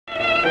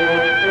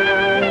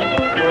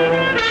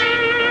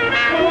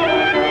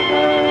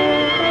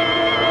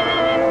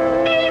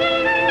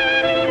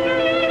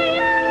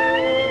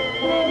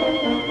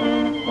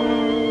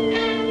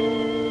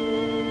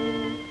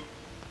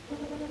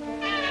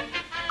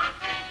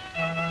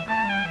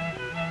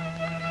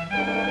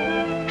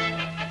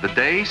The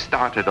day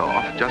started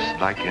off just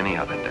like any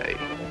other day.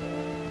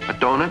 A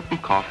donut and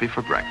coffee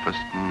for breakfast,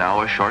 and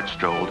now a short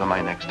stroll to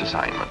my next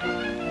assignment.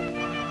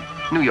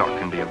 New York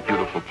can be a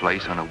beautiful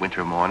place on a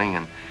winter morning,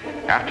 and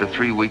after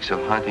 3 weeks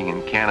of hunting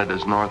in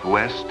Canada's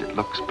Northwest, it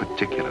looks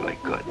particularly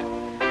good.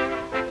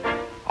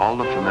 All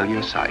the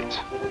familiar sights.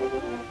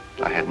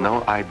 I had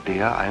no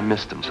idea I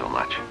missed them so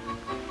much.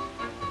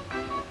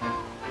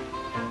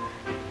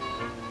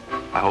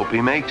 I hope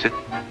he makes it.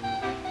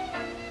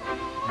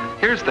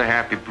 Here's the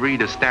happy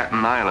breed of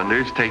Staten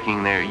Islanders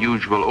taking their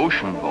usual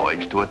ocean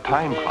voyage to a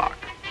time clock.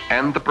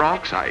 And the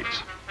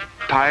Bronxites,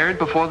 tired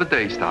before the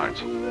day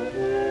starts.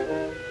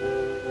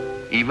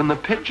 Even the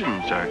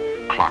pigeons are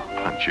clock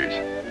punchers.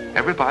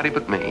 Everybody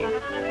but me.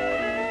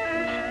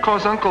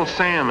 'Cause Uncle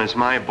Sam is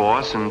my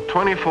boss and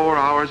 24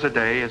 hours a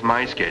day is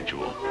my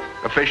schedule.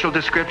 Official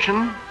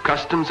description,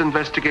 Customs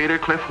Investigator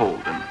Cliff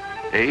Holden.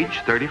 Age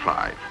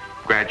 35.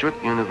 Graduate,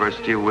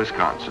 University of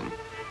Wisconsin.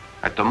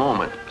 At the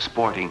moment,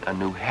 sporting a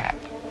new hat.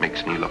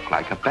 Makes me look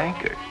like a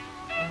banker.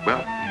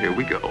 Well, here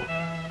we go.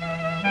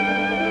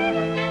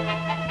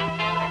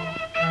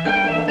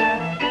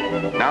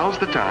 Now's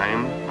the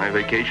time. My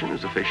vacation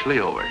is officially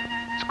over.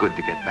 It's good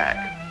to get back.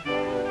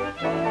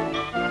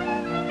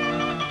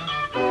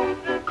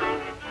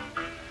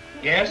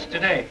 Yes,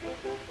 today.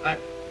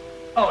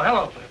 Oh,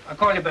 hello, Cliff. I'll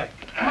call you back.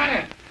 Come on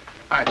in.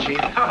 Hi, Chief.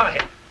 Hi.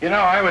 You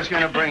know, I was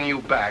going to bring you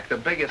back, the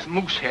biggest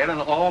moose head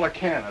in all of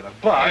Canada,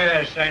 but...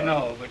 Yes, I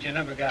know, but you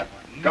never got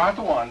one. Got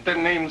one.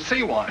 Didn't even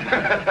see one.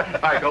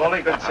 Hi,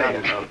 Goldie. Good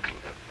seeing you.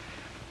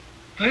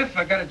 Cliff,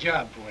 I got a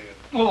job for you.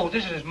 Oh,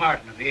 this is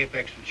Martin of the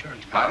Apex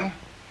Insurance Company.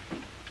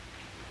 Pardon?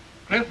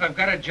 Cliff, I've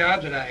got a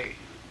job that I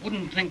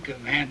wouldn't think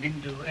of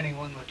handing to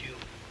anyone but you.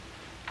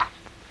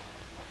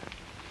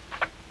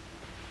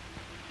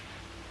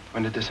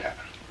 When did this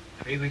happen?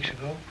 3 weeks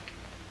ago.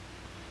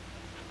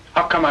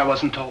 How come I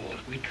wasn't told?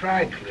 We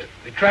tried, Cliff.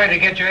 We tried to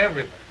get you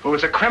everywhere. If it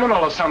was a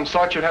criminal of some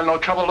sort, you'd have no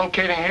trouble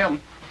locating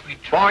him.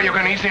 Boy, you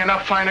can easily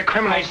enough find a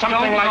criminal. I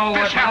Something don't know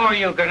like this what more happen.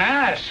 you can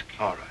ask.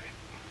 All right.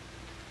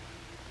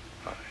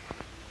 All right.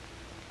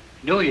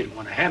 Knew you'd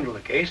want to handle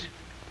the case.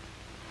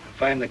 And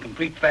find the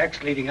complete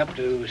facts leading up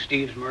to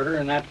Steve's murder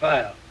in that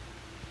file.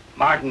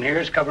 Martin here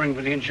is covering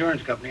for the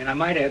insurance company, and I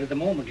might add at the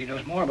moment he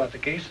knows more about the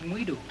case than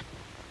we do.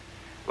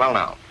 Well,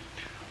 now,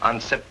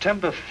 on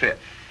September 5th,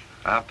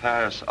 our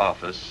Paris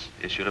office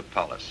issued a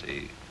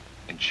policy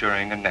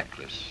insuring a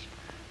necklace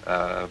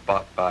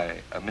bought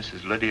by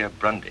Mrs. Lydia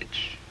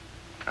Brundage.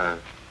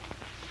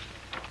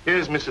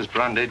 Here's Mrs.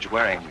 Brundage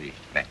wearing the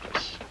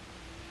necklace.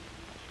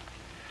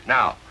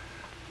 Now,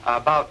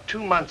 about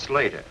 2 months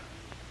later,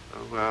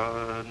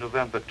 well,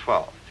 November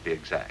 12th to be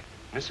exact,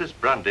 Mrs.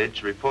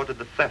 Brundage reported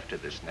the theft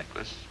of this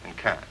necklace in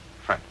Cannes,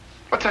 France.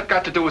 What's that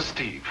got to do with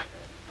Steve?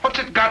 What's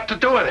it got to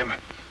do with him?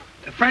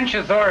 The French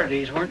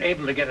authorities weren't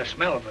able to get a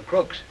smell of the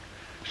crooks.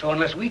 So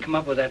unless we come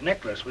up with that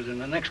necklace within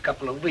the next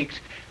couple of weeks,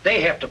 they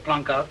have to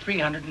plunk out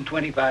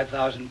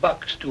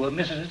 $325,000 to a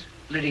Mrs.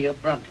 Lydia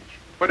Brundage.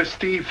 Where does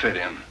Steve fit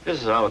in?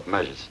 This is how it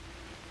measures.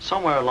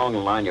 Somewhere along the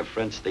line, your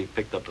friend Steve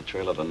picked up the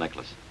trail of the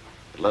necklace.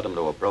 It led him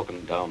to a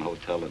broken-down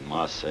hotel in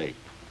Marseille.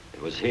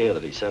 It was here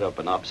that he set up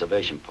an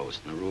observation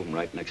post in a room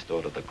right next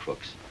door to the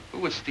crooks. Who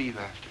was Steve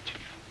after, Chief?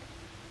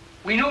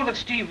 We know that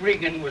Steve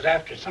Regan was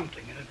after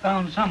something and had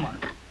found someone.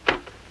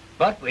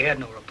 But we had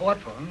no report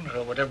for him,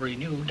 or whatever he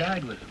knew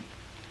died with him.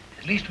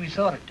 At least we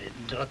thought it did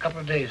until a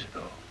couple of days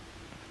ago.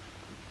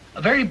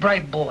 A very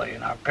bright boy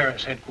in our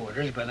Paris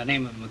headquarters by the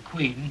name of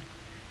McQueen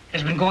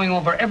has been going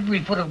over every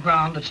foot of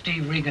ground that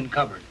Steve Regan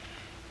covered.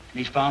 And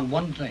he's found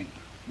one thing,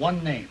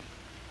 one name,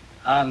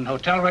 on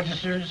hotel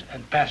registers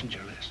and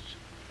passenger lists.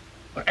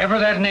 Wherever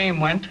that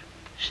name went,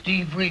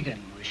 Steve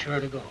Regan was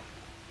sure to go.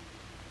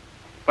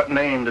 What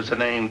name does the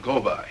name go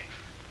by?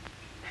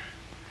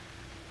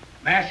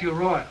 Matthew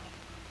Royal.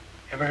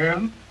 Ever hear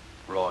him?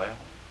 Royal.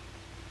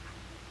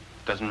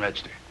 Doesn't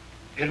register.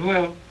 It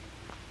will.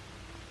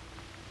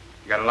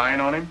 You got a line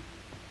on him?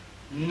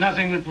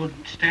 Nothing that would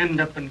stand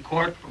up in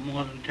court for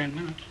more than 10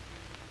 minutes.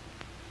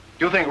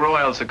 You think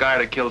Royal's the guy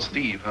that killed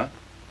Steve, huh?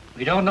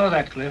 We don't know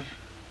that, Cliff,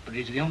 but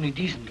he's the only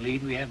decent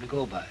lead we have to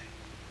go by.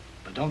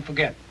 But don't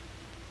forget,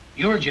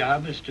 your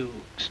job is to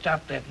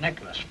stop that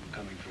necklace from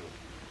coming through.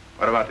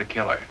 What about the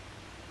killer?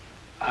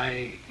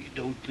 I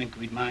don't think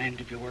we'd mind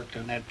if you worked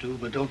on that too,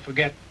 but don't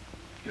forget,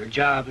 your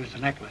job is the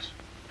necklace.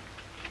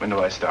 When do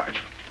I start?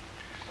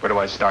 Where do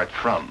I start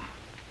from?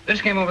 This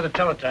came over the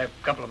teletype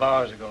a couple of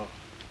hours ago.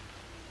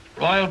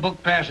 Royal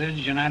book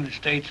passage, United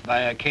States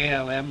by a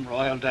KLM,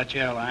 Royal Dutch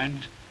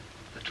Airlines,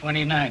 the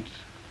 29th.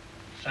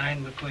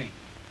 Signed McQueen.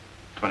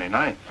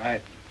 29th?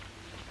 Right.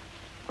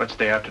 What's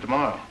day after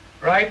tomorrow?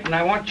 Right, and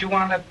I want you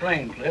on that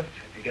plane, Cliff.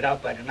 If you get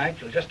out by tonight,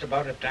 you'll just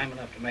about have time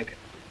enough to make it.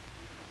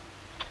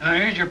 Now,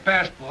 here's your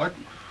passport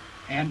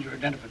and your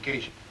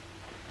identification.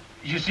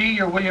 As you see,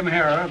 you're William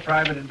Harrer, a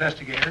private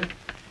investigator.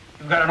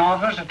 You've got an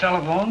office, a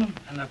telephone,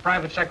 and a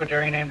private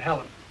secretary named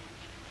Helen.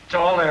 It's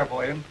all there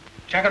for you.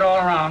 Check it all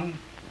around.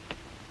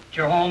 It's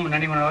your home and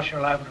anyone else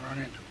you're liable to run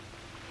into.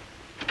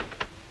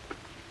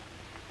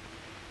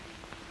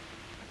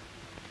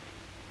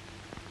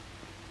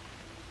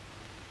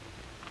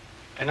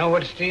 I know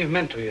what Steve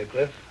meant to you,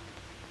 Cliff.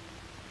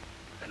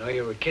 I know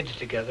you were kids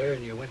together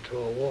and you went through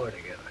a war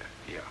together.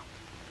 Yeah.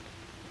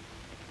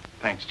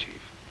 Thanks,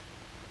 Chief.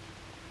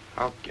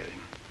 I'll get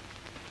him.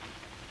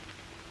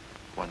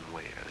 One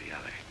way or the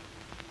other.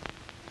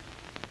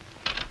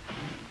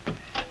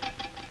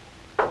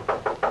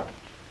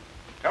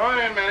 Come on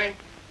in, Minnie.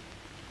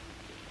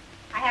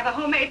 I have a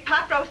homemade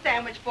pot roast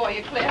sandwich for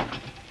you, Cliff.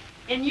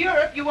 In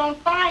Europe, you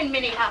won't find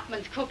Minnie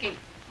Hoffman's cooking.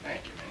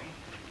 Thank you, Minnie.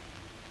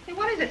 Hey,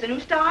 what is this, a new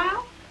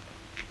style?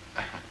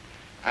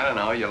 I don't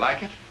know. You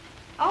like it?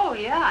 Oh,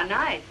 yeah,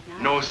 nice.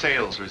 No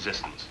sales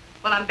resistance.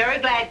 Well, I'm very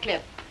glad,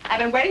 Cliff. I've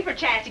been waiting for a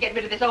chance to get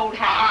rid of this old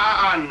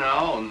hat.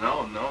 No,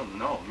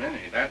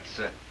 Minnie.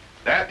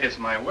 That is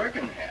my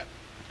working hat.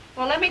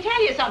 Well, let me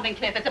tell you something,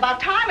 Cliff. It's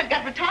about time it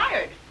got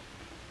retired.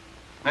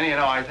 Minnie, you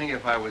know, I think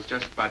if I was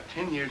just about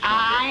 10 years younger...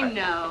 I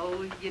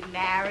know. You'd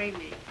marry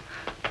me.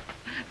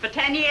 For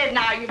 10 years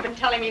now, you've been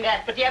telling me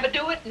that, but you ever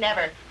do it?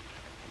 Never.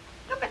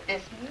 Look at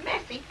this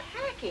messy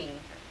packing.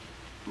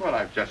 Well,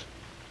 I've just...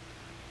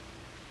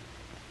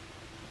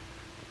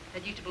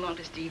 That used to belong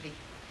to Stevie.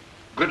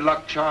 Good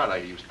luck Charlie, I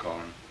used to call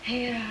him.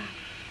 Yeah.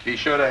 He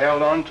should have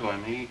held on to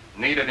him. He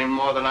needed him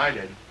more than I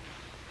did.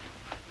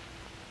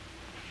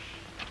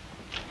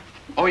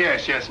 Oh,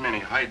 yes, Minnie.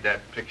 Hide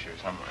that picture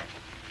somewhere.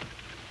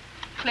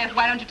 Cliff,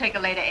 why don't you take a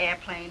later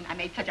airplane? I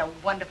made such a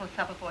wonderful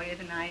supper for you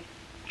tonight.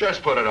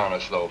 Just put it on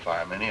a slow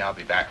fire, Minnie. I'll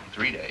be back in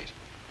 3 days.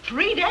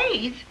 3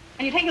 days?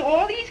 And you're taking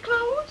all these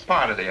clothes?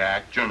 Part of the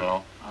act, you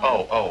know.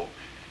 Oh,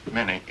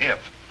 Minnie,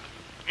 if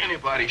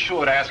anybody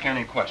should ask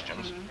any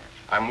questions,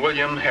 I'm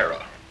William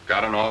Hera.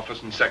 Got an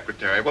office and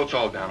secretary. Well, it's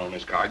all down on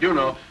this card. You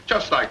know,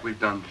 just like we've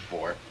done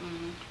before.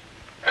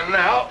 And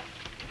now,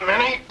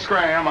 Minnie,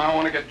 Graham, I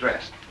want to get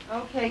dressed.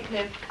 Okay,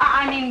 Cliff.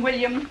 I mean,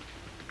 William.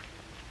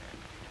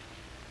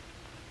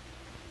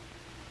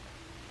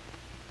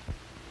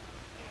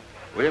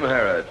 William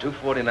Hera,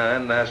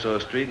 249 Nassau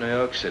Street, New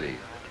York City.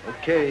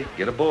 Okay,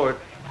 get aboard.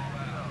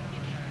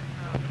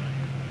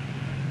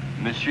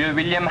 Monsieur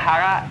William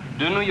Hara,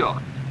 de New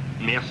York.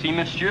 Merci,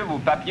 monsieur. Vos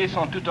papiers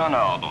sont tout en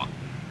ordre.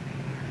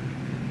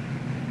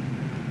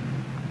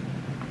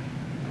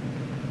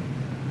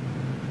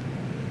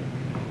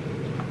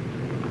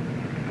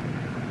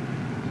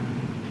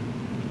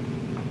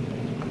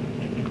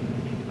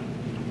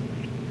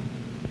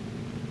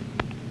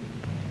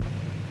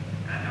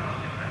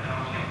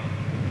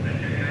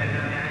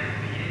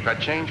 Got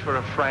change for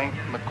a Frank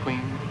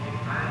McQueen?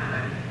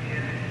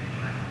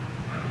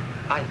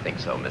 I think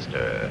so,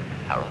 Mr.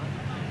 Harold.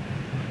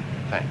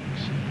 Thanks.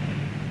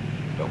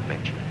 Don't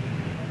mention it.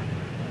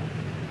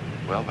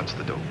 Well, what's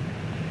the dope?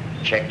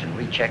 Checked and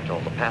rechecked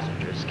all the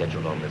passengers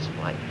scheduled on this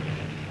flight.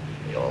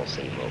 They all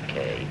seem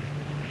okay.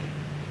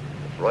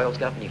 If Royal's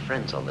got any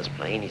friends on this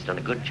plane, he's done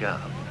a good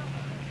job.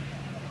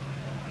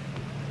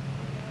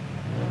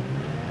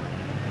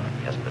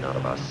 He hasn't been out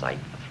of our sight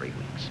for 3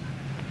 weeks.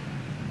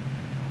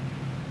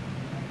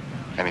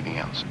 Anything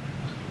else?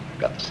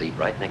 Got the seat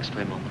right next to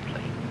him on the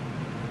plane.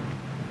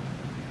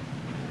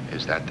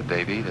 Is that the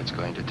baby that's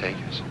going to take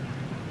us?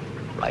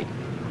 Right.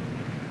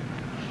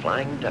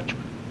 Flying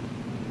Dutchman.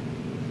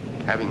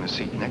 Having the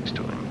seat next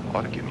to him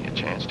ought to give me a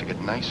chance to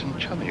get nice and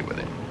chummy with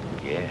him.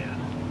 Yeah.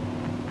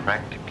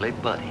 Practically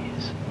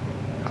buddies.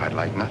 I'd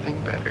like nothing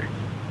better.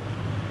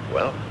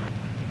 Well,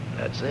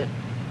 that's it.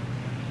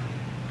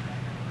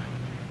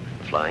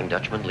 The Flying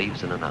Dutchman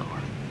leaves in an hour.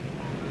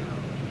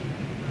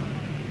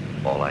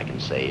 All I can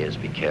say is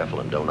be careful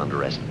and don't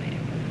underestimate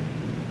him.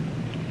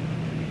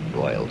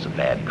 Royal's a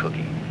bad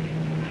cookie.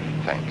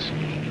 Thanks.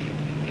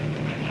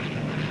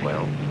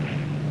 Well,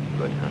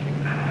 good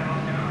hunting.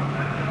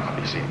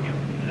 I'll be seeing you.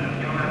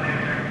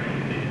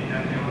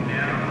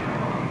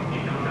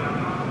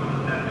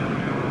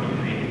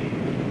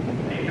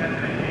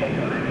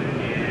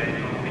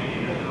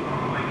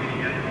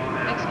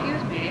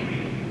 Excuse me.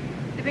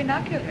 The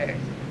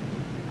binoculars.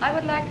 I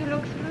would like to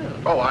look through.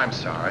 Oh, I'm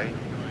sorry.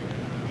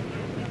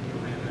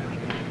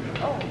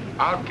 Oh.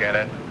 I'll get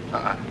it.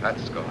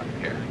 That's gone.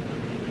 Here.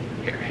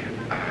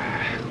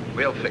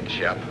 We'll fix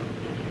you up.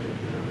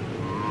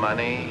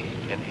 Money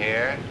in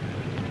here.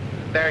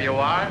 There you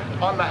are,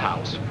 on the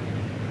house.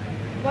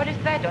 What is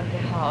that on the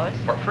house?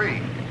 For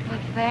free. Oh,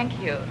 thank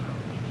you.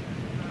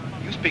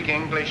 You speak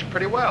English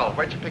pretty well.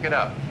 Where'd you pick it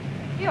up?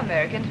 You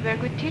Americans were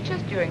good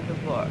teachers during the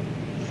war.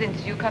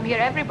 Since you come here,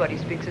 everybody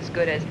speaks as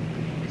well as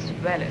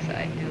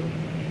I do.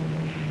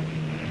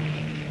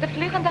 The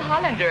Fliegende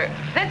Hollander.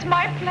 That's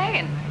my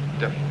plane.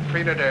 The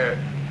Frieder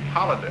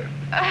Hollander.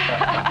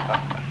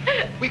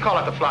 We call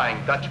it the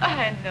Flying Dutchman.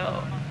 I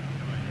know.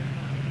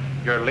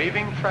 You're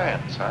leaving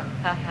France, huh?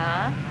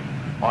 Uh-huh.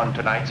 On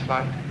tonight's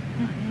flight?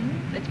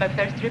 Mm-hmm. It's my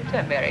first trip to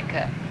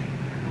America.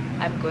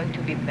 I'm going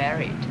to be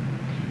married.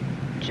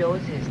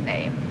 Joe's his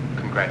name.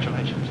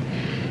 Congratulations.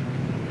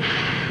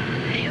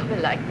 You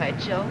will like my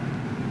Joe.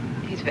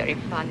 He's very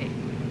funny.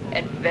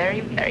 And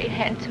very, very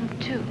handsome,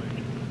 too.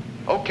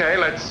 Okay,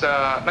 let's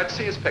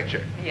see his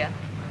picture. Yeah.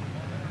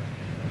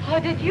 How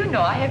did you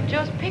know I have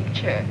Joe's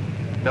picture?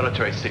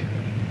 Military seat.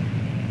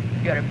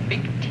 You're a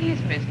big tease,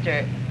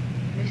 Mr.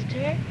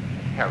 Mr.?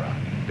 Hera.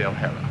 Bill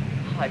Hera.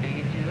 How do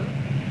you do?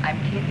 I'm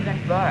Kathy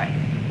Van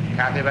Born.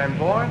 Kathy Van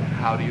Born,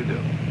 how do you do?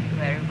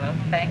 Very well,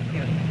 thank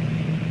you.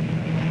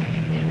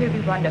 It will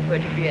be wonderful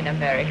to be an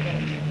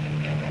American.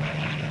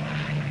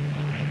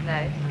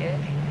 Nice,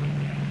 yes?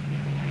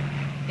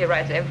 He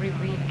writes every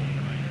week.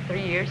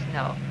 3 years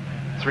now.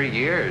 3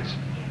 years?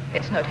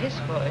 It's not his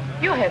fault.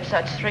 You have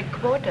such strict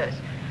quotas.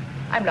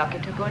 I'm lucky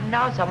to go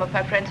now. Some of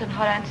my friends in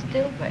Holland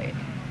still wait.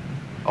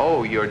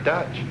 Oh, you're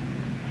Dutch.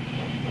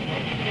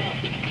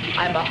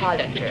 I'm a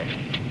Hollander.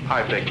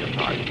 I beg your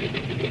pardon.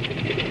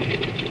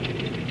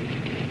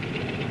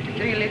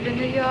 Do you live in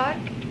New York?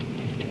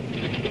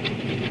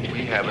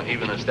 We haven't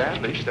even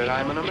established that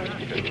I'm an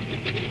American.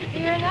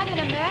 You're not an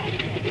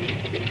American.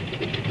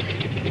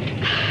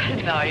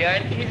 Now you're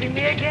teasing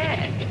me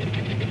again.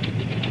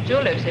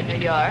 Joe lives in New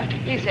York.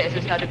 He says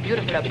it's not a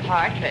beautiful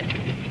apartment,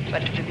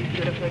 but it will be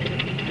beautiful to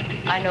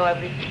me. I know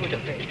every foot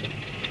of it.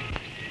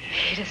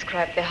 He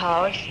described the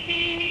house,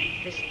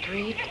 the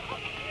street.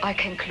 I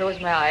can close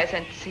my eyes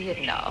and see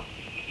it now.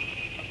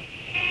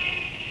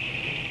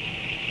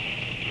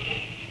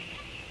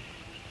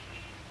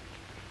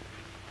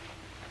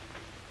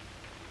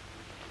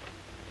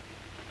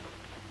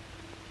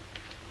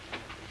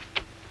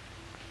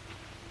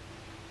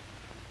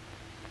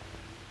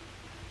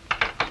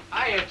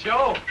 Hiya,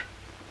 Joe.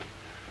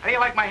 How do you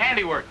like my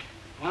handiwork?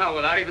 Well,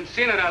 without even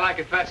seeing it, I like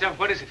it, Pat.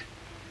 What is it?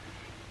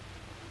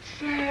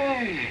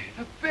 Say,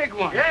 the big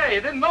one. Yeah,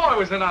 you didn't know I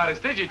was an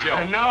artist, did you,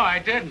 Joe? No, I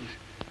didn't.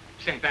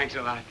 Say, thanks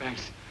a lot,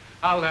 thanks.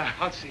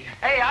 I'll see you.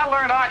 Hey, I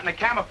learned art in the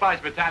camouflage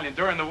battalion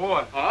during the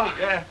war. Oh?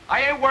 Yeah.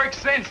 I ain't worked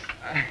since.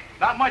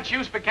 Not much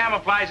use for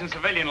camouflage in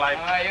civilian life.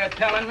 You're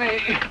telling me.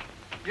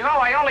 You know,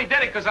 I only did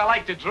it because I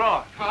like to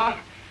draw. Huh?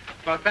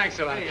 Well, thanks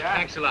a lot. Hey,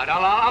 thanks a lot.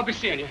 I'll be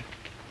seeing you.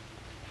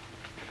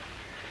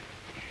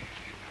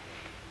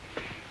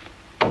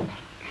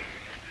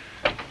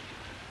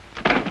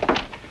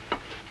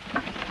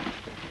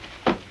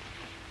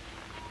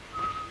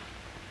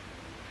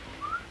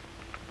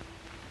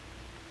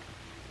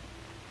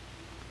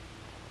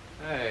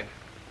 Hey,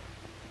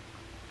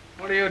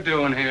 what are you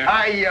doing here?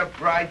 Hiya,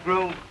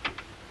 bridegroom.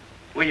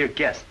 We're your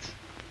guests.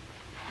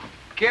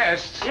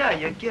 Guests? Yeah,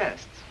 your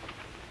guests.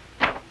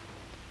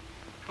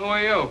 Who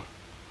are you?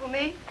 Who,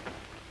 me?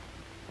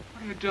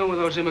 What are you doing with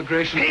those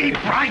immigration Hey,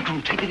 papers?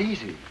 bridegroom, take it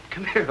easy.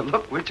 Come here,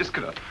 look, we're just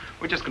gonna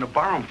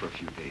borrow them for a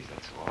few days,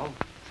 that's all.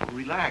 So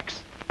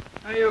relax.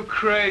 Are you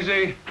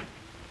crazy?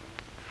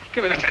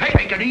 Give me that paper.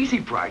 Take it easy,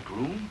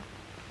 bridegroom.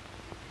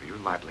 You're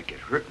liable to get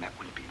hurt, and that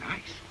wouldn't be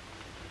nice.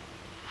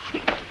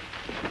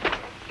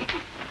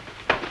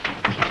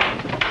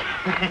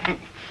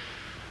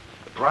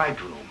 The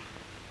bridegroom.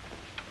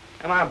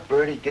 Come on,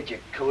 Bertie, get your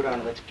coat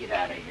on. Let's get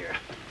out of here.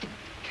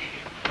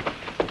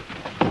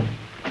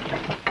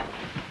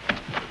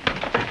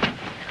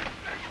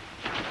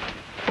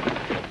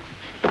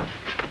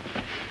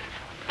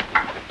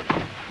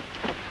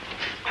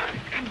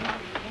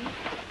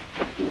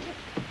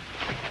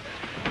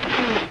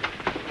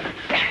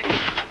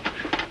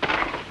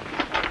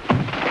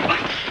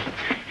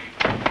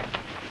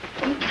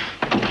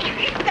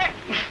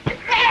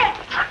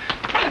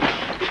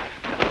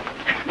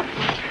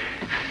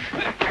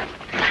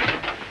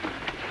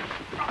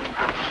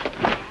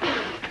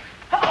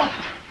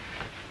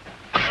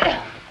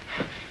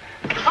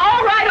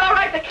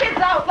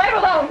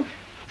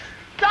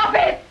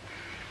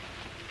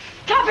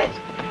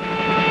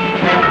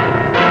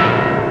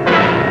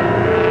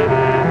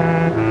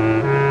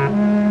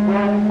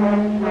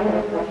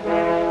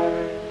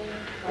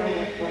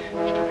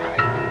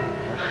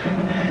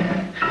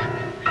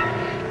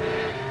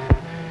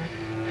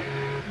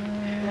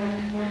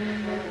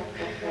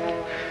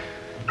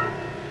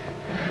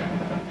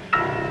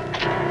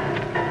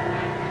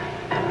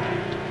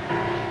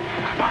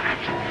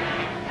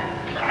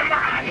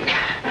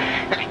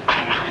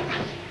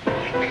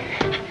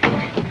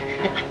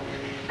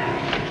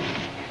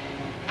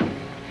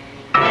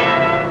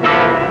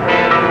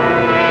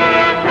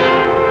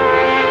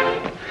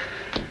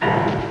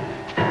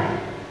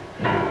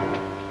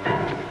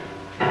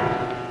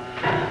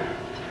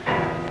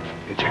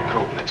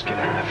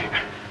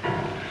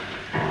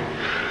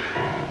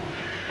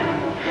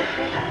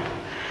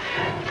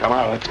 Come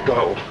on, let's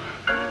go.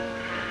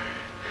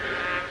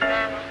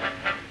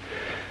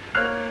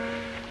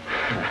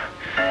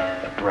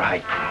 The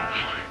bridegroom.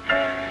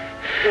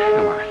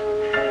 Come on.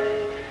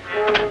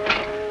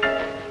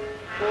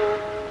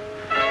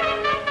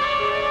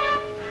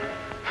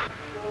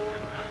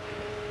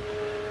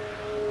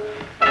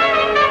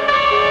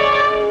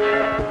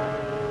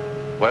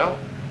 Well,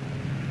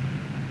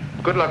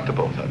 good luck to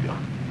both of you.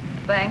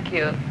 Thank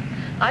you.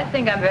 I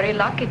think I'm very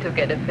lucky to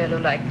get a fellow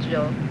like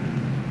Joe.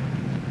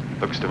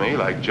 Looks to me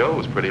like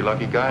Joe's a pretty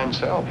lucky guy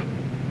himself.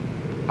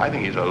 I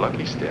think he's a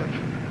lucky stiff.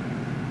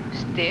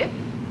 Stiff?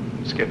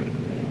 Skip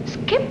it.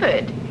 Skip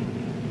it?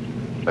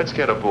 Let's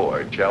get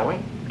aboard, shall we?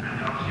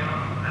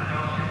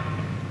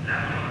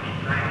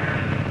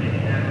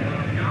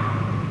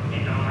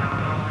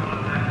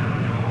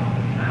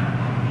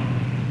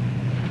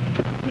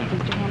 Ladies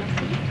and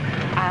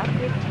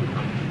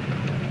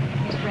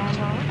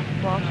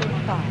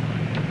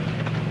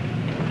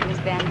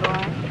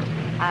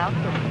I'll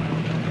put it.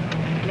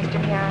 Mr.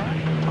 Hara,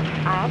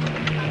 I'll put it.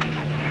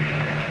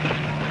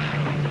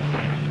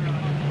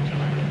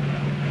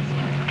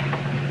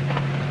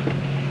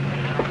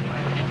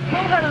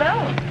 Oh, hello.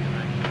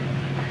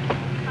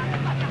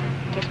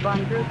 Miss Von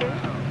Brugger,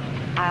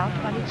 aisle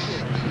 22.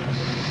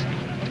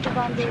 Mr.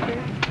 Von Brugger,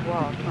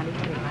 wall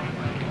 23.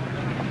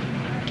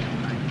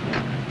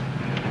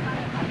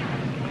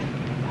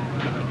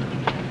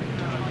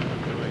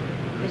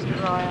 Mr.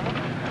 Royal,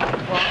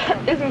 wall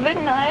 7. Isn't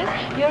it nice?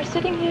 You're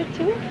sitting here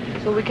too,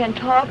 so we can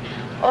talk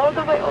all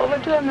the way over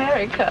to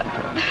America.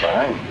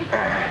 Fine.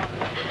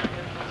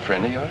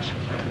 Friend of yours?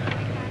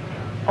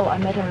 Oh, I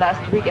met him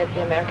last week at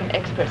the American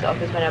Express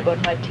office when I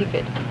bought my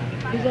ticket.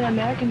 He's an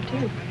American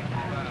too.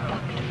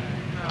 Doctor.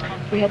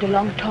 We had a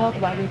long talk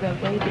while we were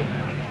waiting.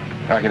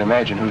 I can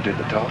imagine who did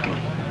the talking.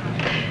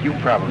 You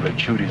probably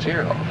chewed his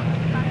ear off.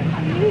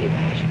 Me?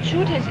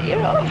 Shoot his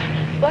ear off?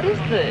 What is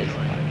this?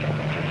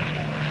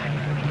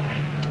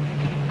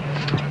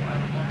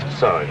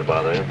 Sorry to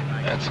bother you.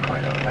 That's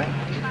quite all right.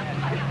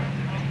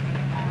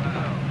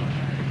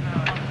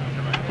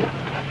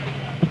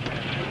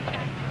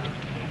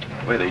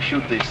 The way they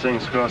shoot these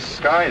things across the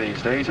sky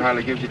these days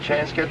hardly gives you a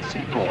chance to get the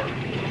seaborne.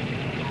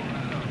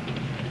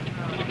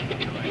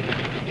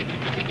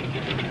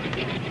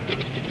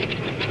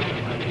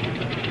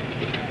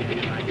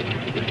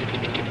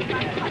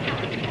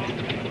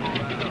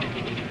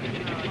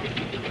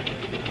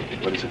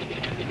 What is it?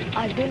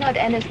 I do not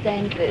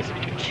understand this.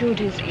 Shoot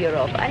his ear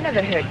off. I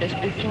never heard this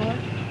before.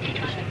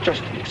 It's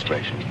just an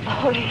expression.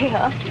 Oh,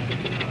 yeah.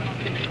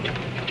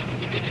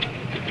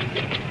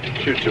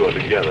 Shoot you all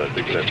together,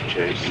 big left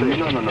chase. No.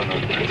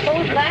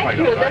 Oh, thank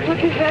you. That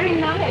would be very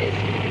nice.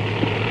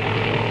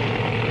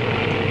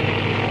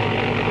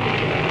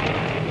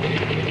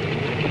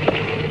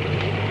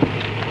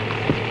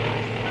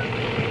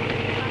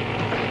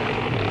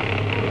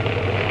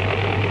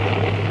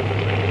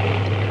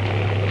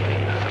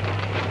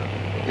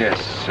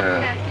 Yes,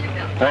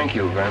 thank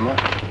you very much.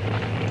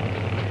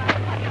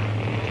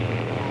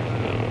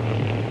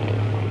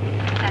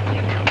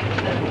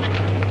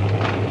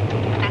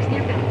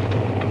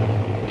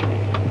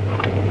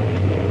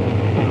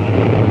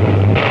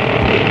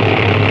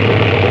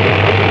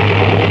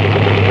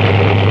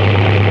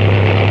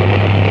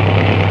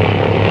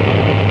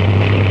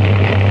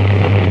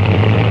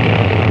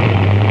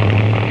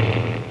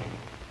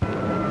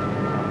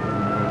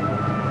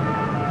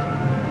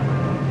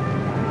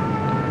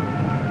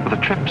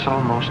 Trip's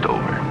almost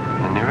over.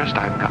 The nearest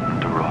I've gotten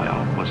to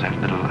Royal was that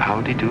little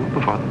howdy-do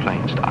before the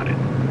plane started.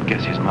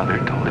 Guess his mother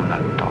told him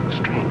not to talk to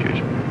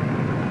strangers.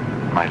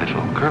 My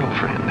little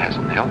girlfriend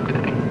hasn't helped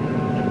any.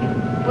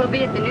 We'll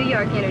be at the New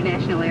York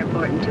International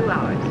Airport in 2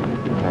 hours.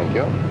 Thank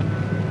you.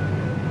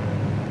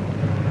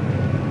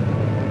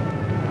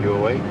 You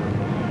awake?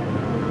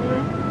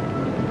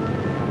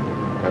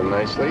 Have a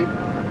nice sleep?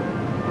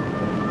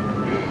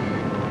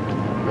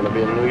 I'm gonna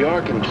be in New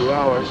York in 2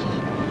 hours.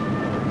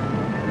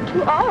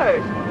 2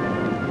 hours.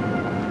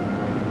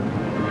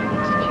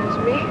 Excuse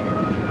me.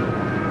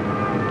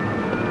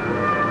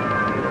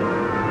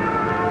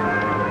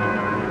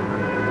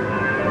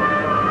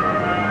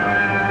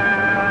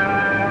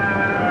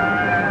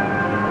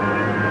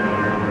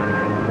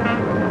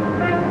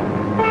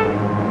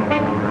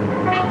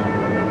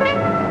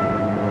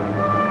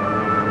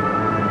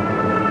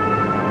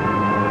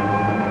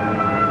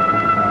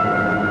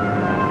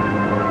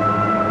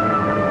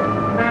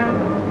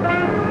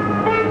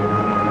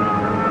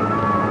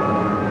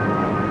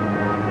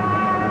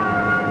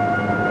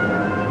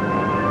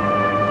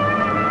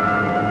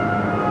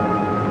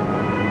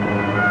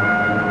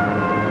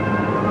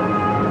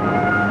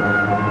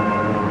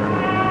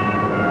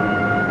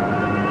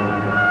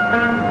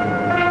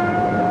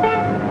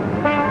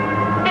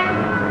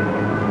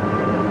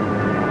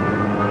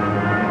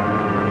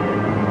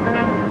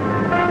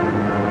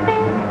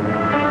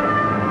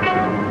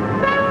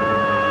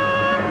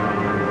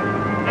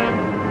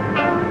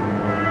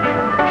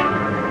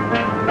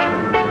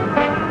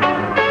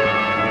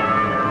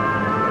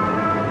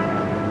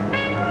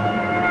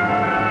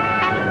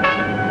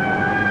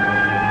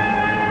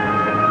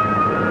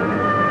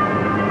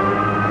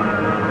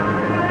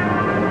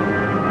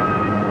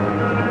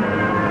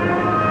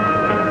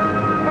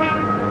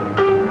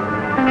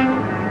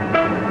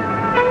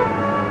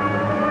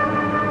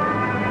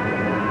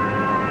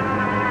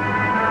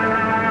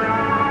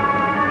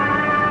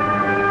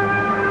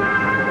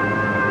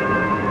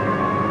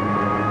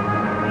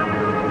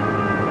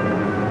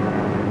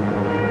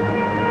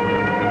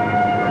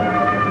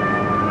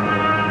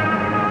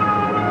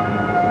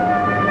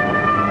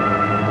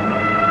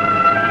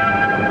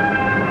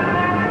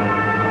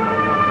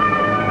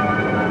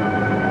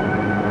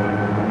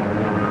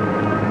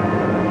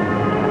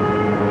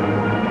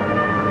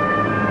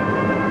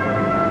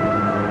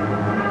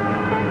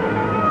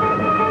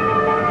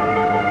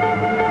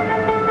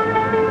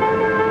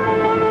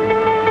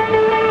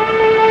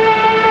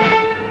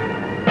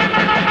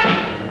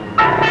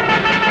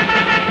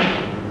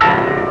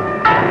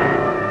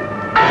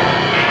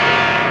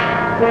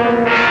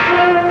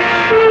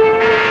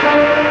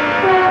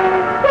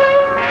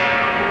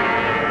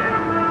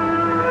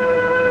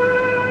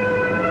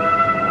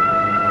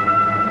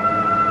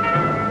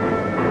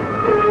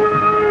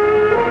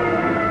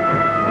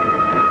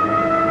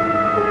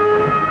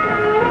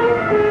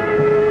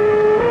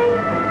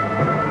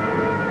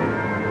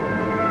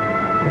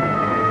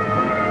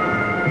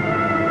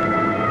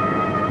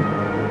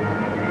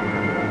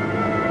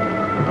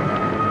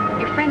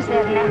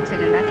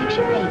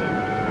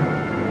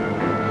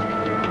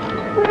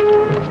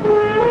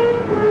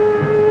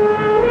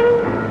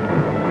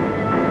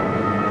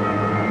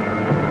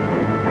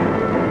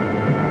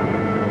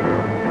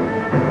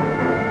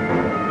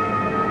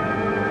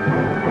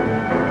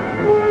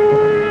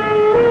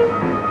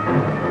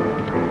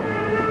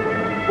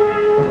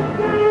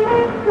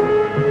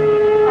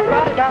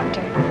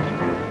 doctor.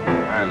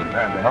 I'm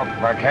glad to help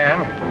if I can.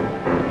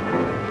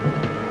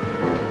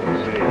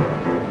 Let's see.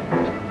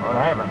 What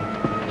happened?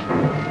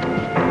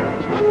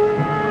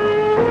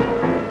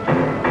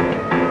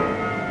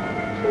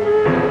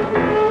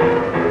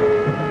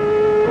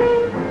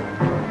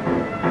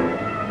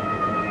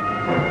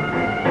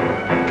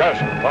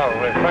 Concussion,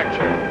 probably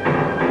fracture.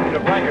 Need a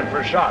blanket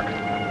for shock.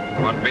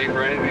 Want me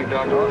for anything,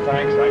 Doctor? Oh,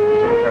 thanks. I can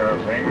take care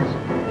of things.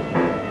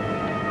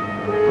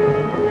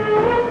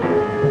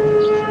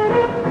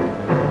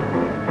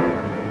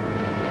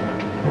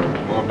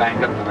 More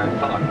banged up than I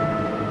thought.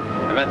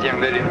 I met the young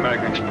lady in the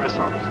American Express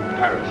office in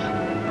Paris.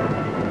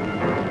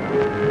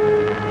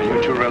 Are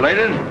you two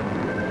related?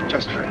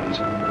 Just friends.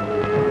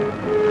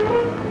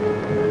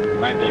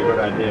 Might be a good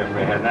idea if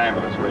we had an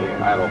ambulance waiting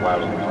idle while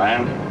we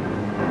land.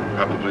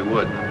 Probably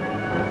would.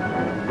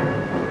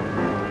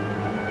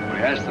 We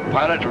asked the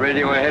pilot to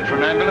radio ahead for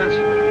an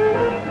ambulance?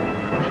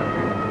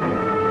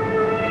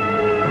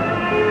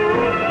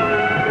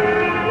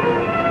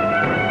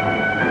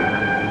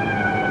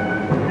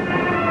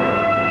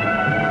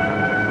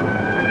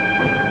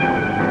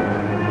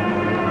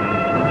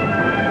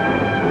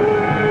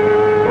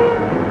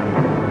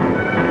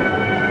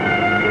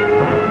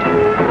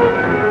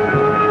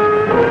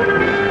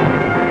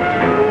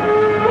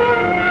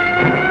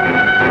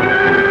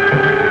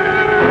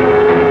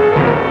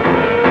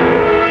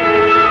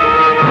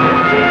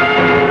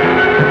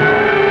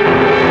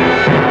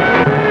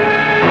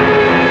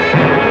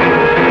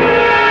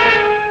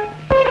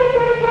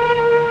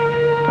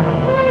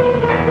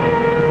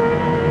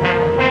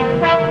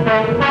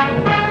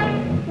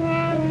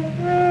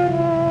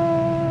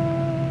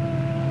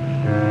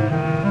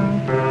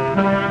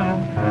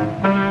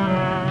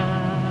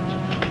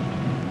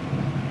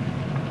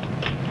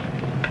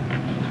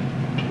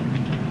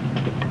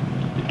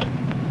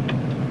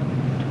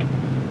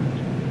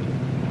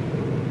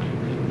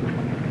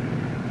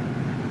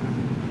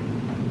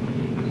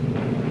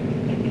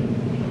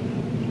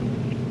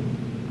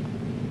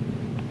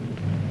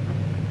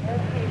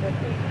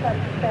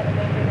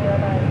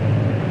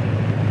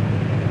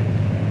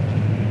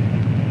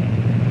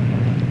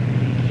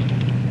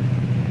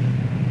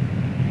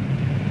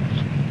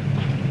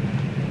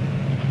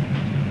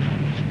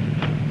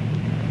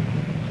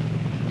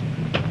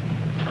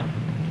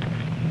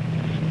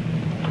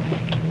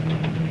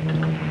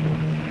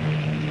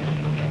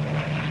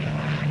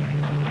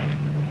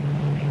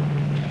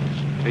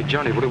 Hey,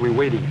 Johnny, what are we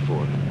waiting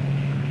for?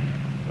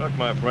 Look,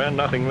 my friend,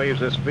 nothing leaves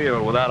this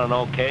field without an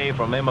okay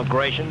from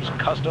immigrations,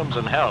 customs,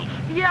 and health.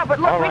 Yeah, but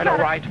look, All right, all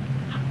right.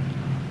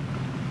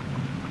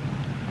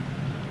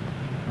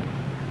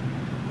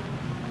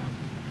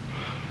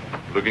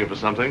 Looking for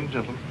something,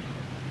 gentlemen?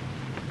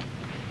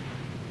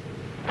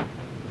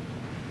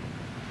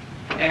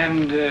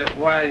 And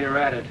while you're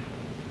at it,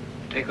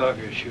 take off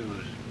your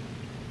shoes.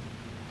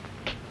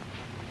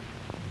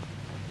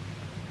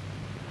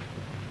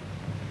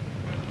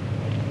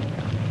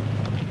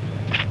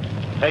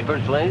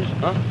 Papers, please.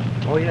 Huh?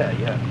 Oh, yeah.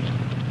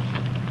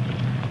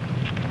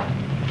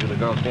 You the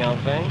girl's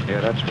fiancé? Yeah,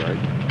 that's right.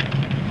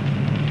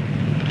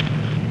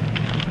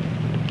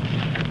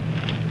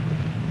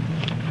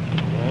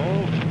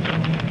 Well,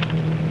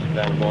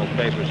 Vanborn's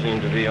papers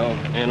seem to be all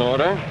in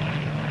order.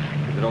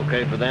 Is it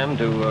okay for them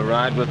to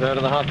ride with her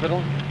to the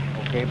hospital?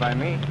 Okay by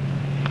me.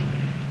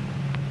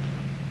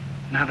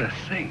 Not a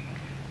thing.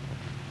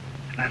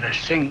 Not a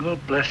single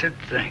blessed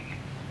thing.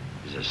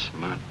 He's a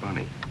smart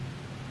bunny.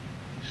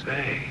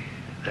 Say,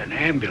 that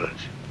ambulance.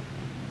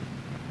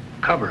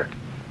 Cover it.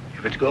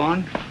 If it's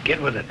gone,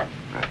 get with it.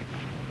 Right.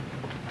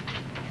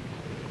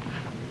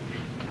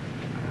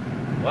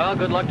 Well,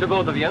 good luck to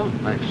both of you.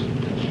 Thanks.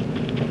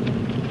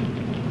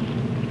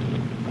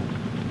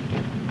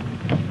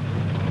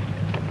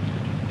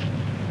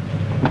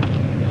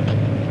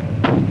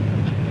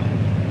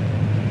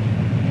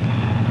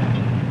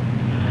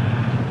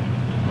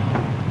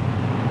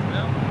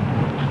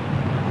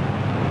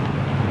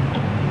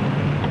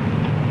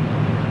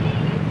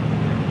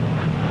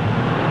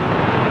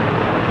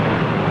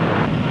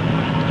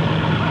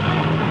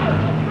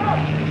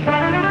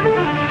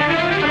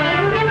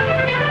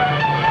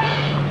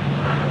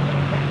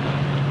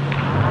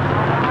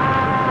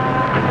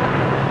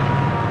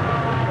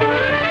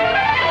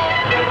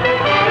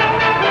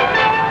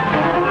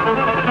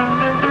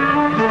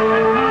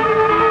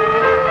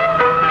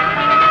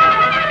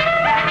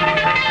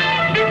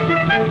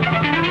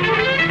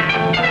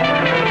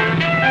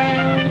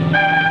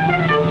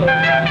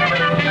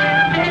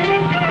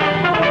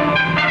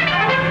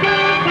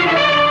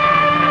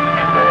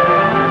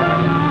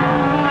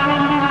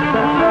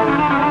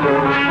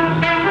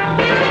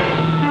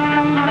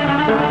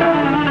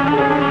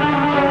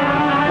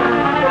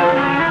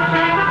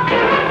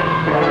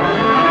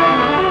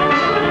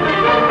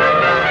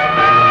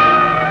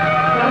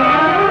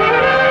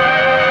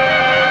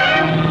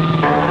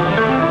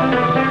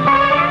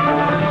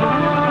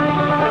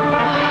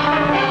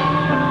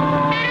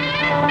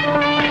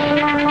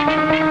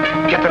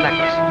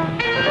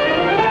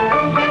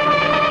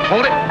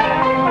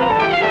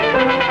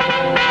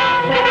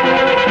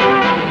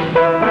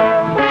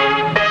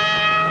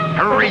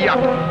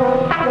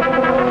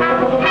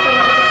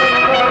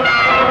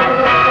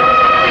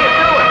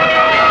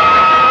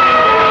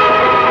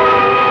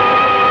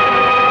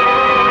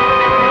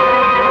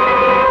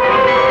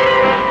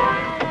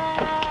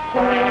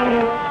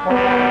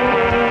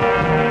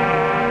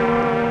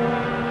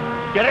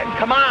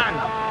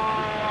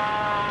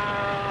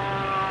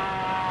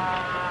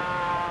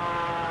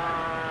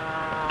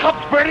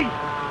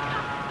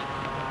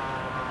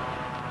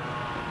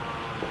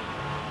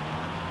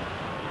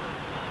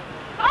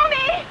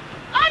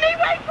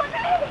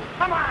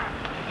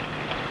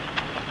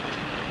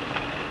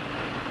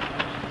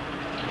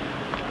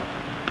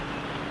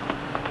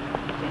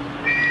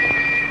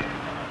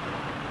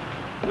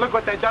 look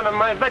what they done on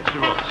my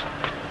vegetables.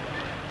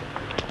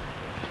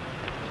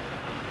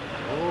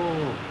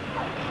 Oh.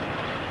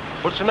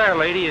 What's the matter,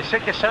 lady? You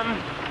sick or something?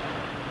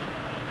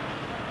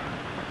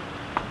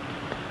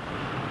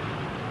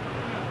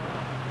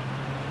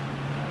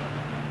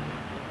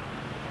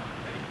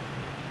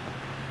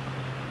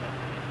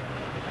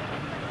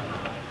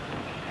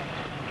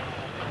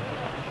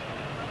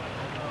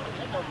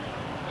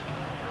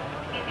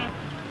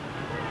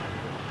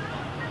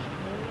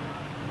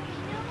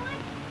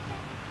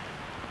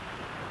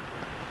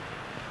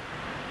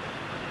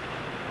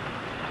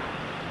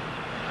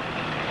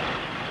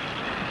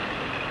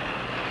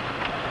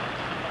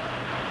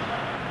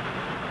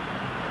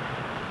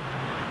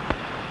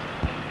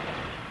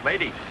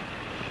 Lady,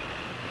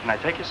 can I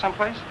take you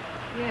someplace?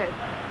 Yes.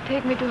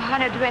 Take me to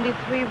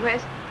 123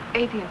 West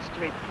 18th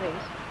Street, please.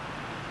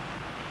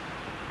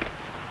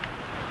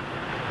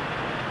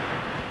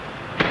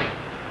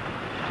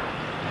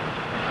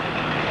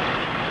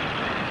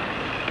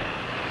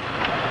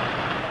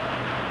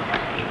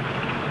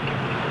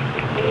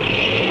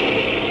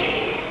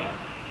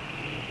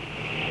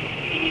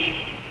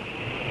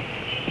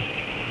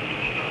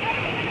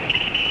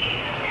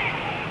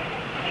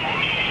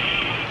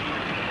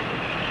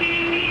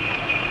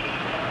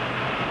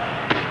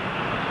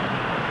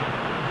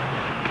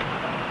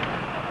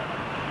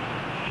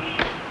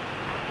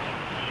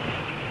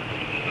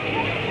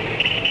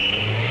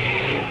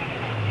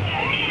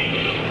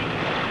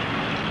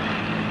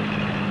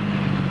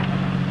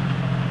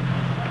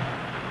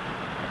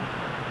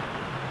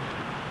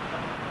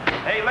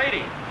 Hey,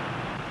 lady.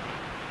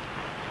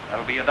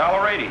 That'll be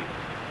 $1.80.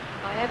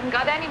 I haven't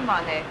got any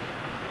money.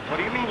 What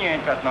do you mean you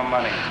ain't got no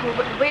money?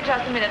 Well, wait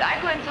just a minute.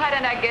 I go inside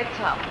and I get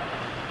some.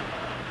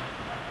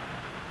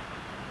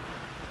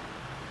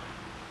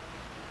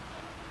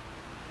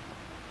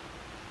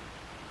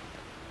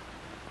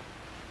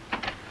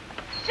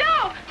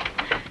 Joe!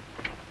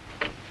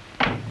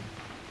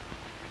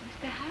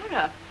 Mr.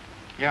 Hara.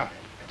 Yeah,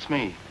 it's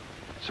me.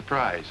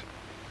 Surprise.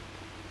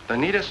 The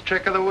neatest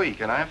trick of the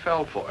week, and I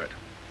fell for it.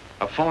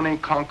 A phony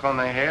conk on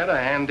the head, a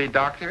handy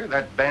doctor,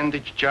 that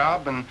bandage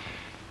job, and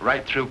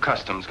right through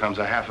customs comes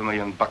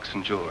 $500,000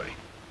 in jewelry.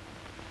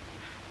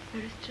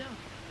 Where is Joe?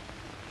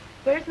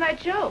 Where's my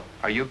Joe?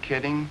 Are you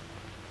kidding?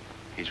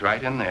 He's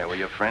right in there where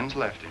your friends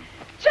left him.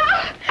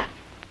 Joe!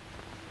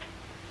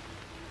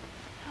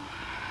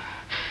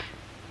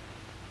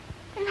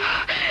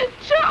 No,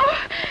 Joe!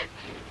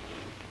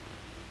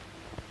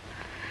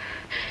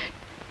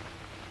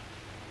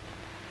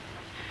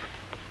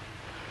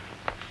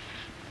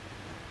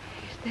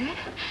 He's dead?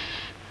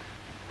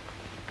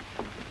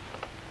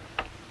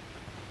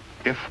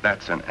 If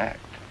that's an act,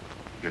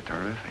 you're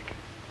terrific.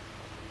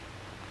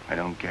 I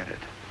don't get it.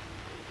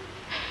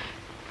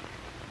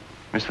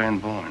 Miss Van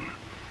Born.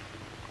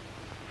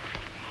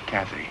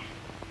 Kathy.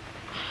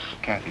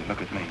 Kathy,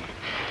 look at me.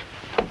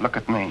 Look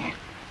at me.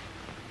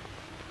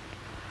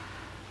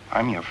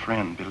 I'm your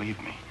friend, believe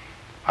me.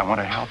 I want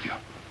to help you.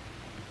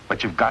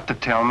 But you've got to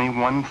tell me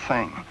one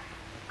thing.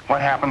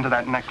 What happened to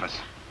that necklace?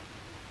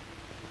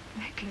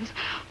 Necklace?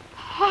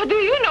 How do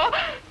you know?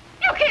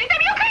 You killed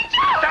him! You killed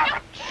Joe! Stop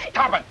it!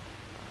 Stop it!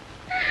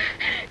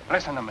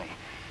 Listen to me.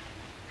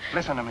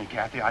 Listen to me,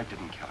 Kathy. I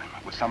didn't kill him.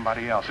 It was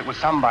somebody else. It was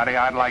somebody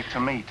I'd like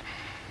to meet.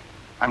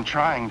 I'm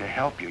trying to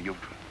help you.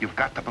 You've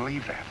got to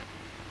believe that.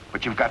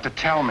 But you've got to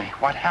tell me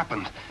what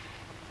happened.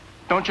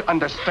 Don't you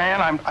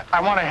understand?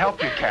 I want to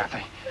help you,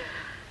 Kathy.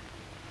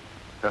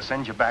 They'll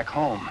send you back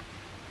home.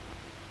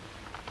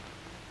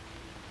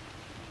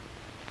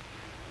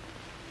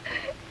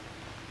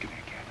 Come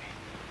here, Kathy.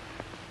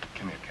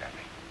 Come here,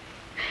 Kathy.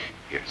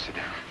 Here, sit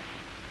down.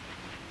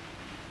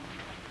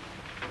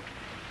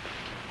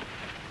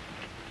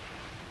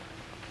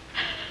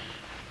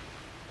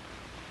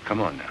 Come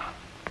on now.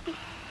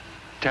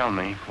 Tell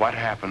me what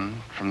happened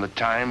from the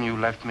time you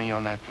left me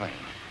on that plane.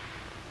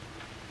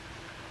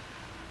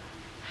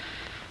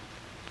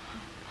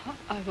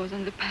 I was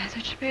in the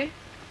passageway.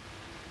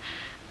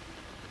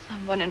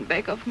 Someone in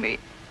back of me.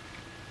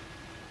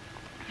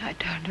 I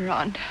turned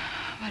around,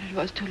 but it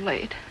was too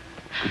late.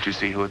 Could you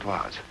see who it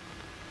was?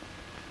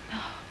 No,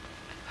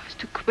 it was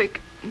too quick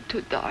and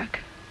too dark.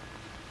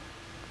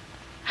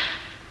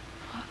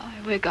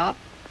 I wake up.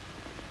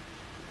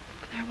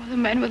 There was a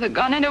man with a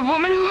gun and a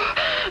woman who...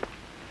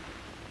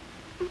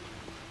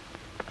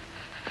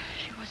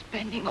 She was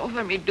bending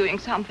over me, doing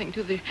something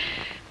to the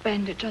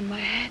bandage on my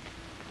head.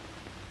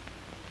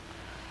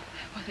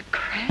 There was a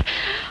crash.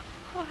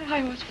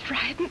 I was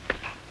frightened.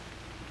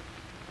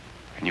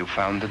 And you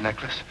found the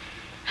necklace?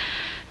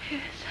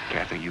 Yes.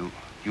 Kathy, you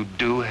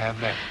do have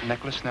that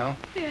necklace now?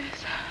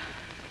 Yes.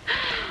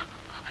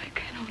 I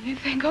can only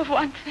think of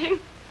one thing.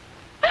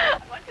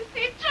 I want to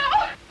see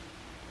Joe.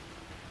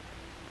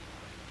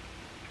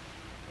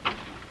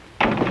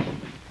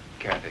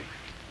 Kathy,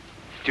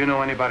 do you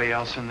know anybody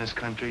else in this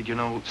country? Do you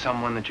know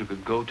someone that you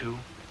could go to?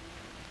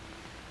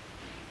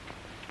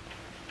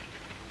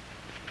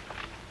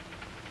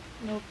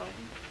 Nobody.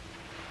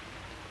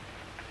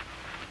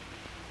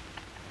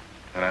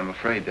 And I'm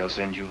afraid they'll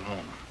send you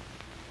home.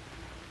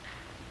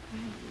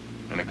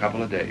 In a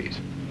couple of days.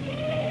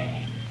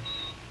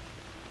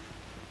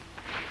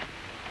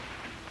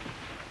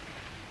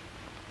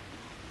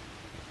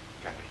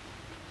 Kathy.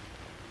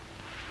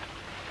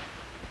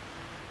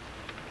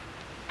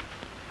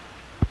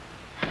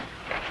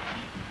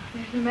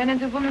 There's the man and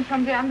the woman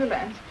from the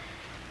ambulance.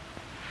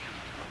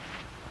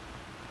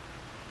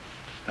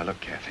 Now look,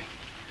 Kathy.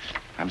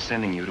 I'm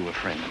sending you to a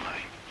friend of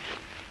mine.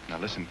 Now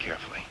listen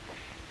carefully.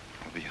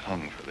 I'll be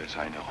hung for this,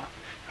 I know.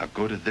 Now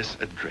go to this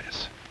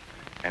address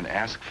and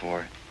ask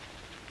for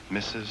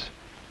Mrs.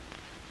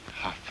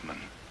 Hoffman.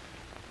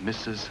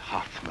 Mrs.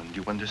 Hoffman,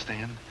 do you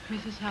understand?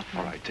 Mrs.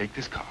 Hoffman. All right, take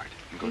this card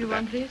and go You to that.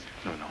 want, please?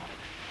 No, no.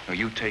 No,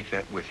 you take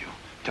that with you.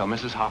 Tell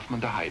Mrs.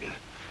 Hoffman to hide it.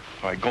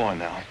 All right, go on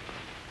now.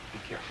 Be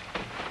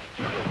careful.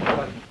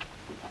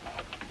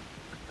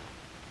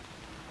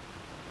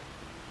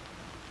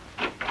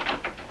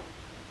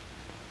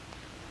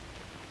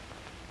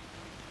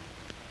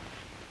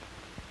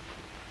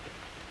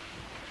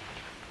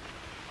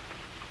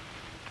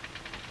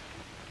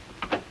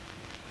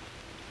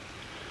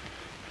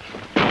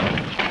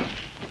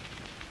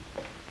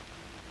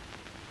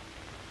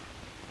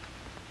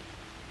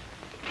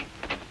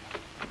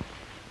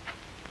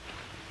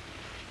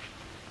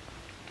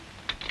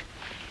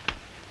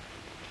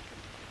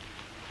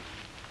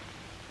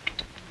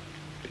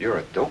 You're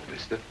a dope,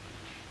 mister.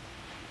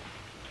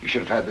 You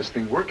should have had this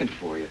thing working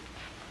for you.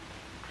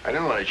 I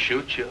didn't want to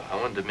shoot you. I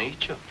wanted to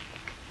meet you.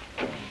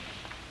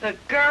 The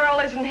girl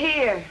isn't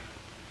here.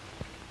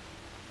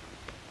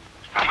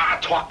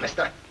 Talk,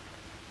 mister.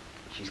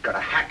 She's got a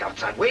hack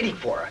outside waiting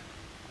for her.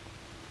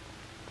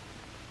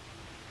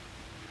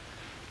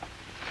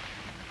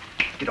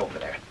 Get over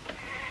there.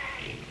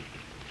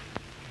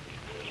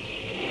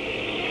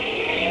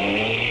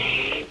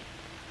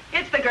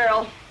 It's the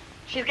girl.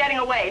 She's getting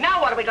away.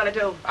 Now what are we going to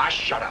do?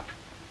 Shut up.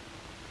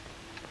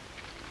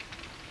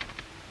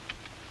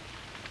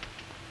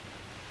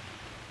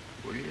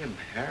 William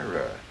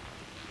Hara.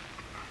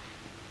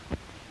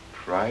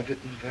 Private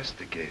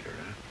investigator,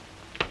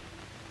 huh?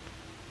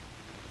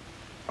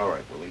 All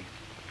right, Willie.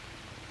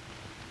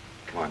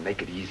 Come on,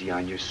 make it easy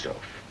on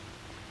yourself.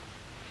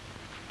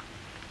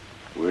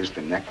 Where's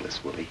the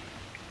necklace, Willie?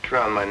 It's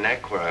around my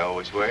neck where I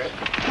always wear it.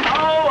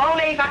 Oh,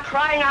 only for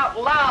crying out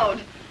loud.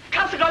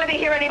 Cops are going to be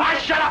here any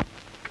minute. Shut up!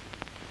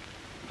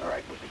 All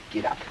right, Willie,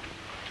 get up.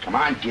 Come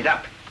on, get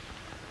up.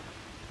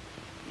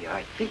 Yeah,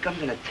 I think I'm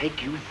gonna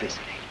take you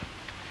visiting.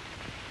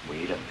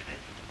 Wait a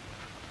minute.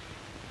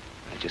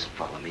 Now just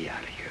follow me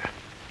out of here.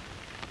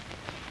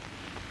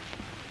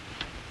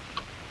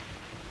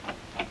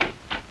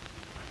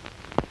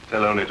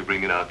 Tell only to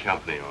bring in our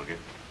company, Augie.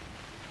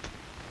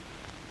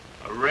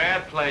 A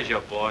rare pleasure,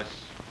 boss.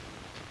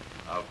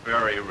 A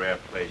very rare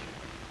pleasure.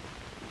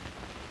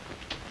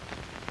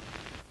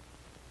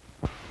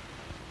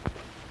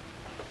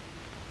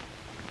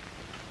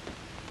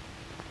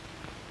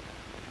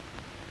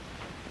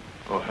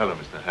 Oh, hello,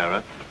 Mr.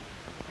 Hara.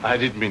 I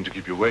didn't mean to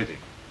keep you waiting.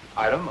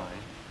 I don't mind.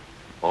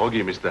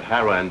 Augie, Mr.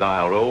 Hara and I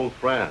are old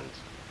friends.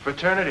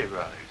 Fraternity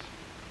brothers.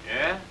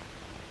 Yeah?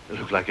 You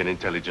look like an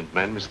intelligent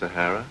man, Mr.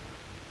 Hara.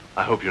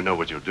 I hope you know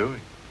what you're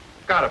doing.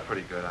 Got a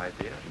pretty good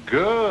idea.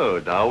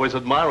 Good. I always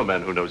admire a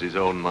man who knows his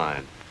own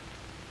mind.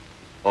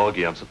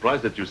 Augie, I'm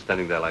surprised that you're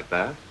standing there like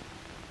that.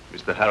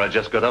 Mr. Hara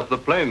just got off the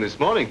plane this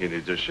morning. He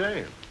needs a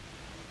shave.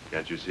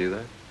 Can't you see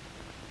that?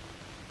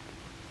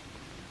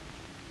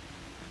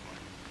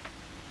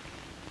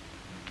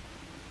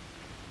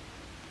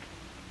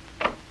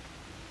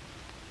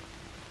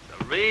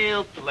 It's a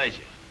real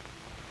pleasure.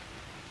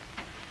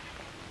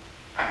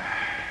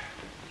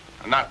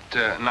 Not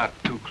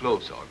too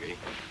close, Augie.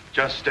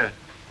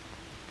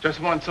 Just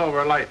once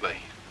over lightly.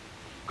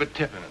 Good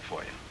tip in it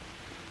for you.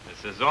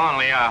 This is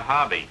only a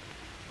hobby.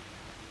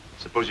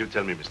 Suppose you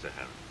tell me, Mr.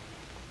 Hara,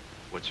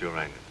 what's your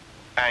angle?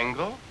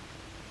 Angle?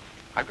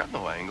 I've got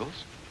no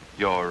angles.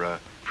 Your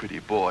pretty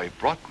boy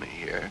brought me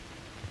here.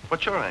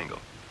 What's your angle?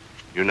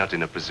 You're not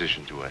in a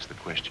position to ask the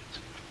questions.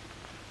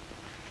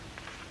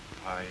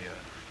 I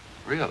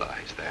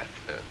realize that.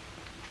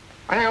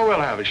 I think I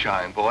will have a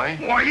shine, boy.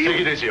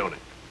 Take it easy on it.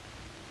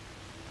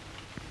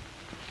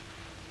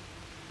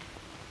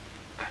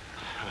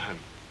 I'm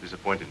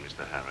disappointed,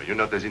 Mr. Hara. You're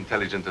not as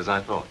intelligent as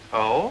I thought.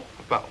 Oh?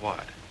 About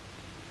what?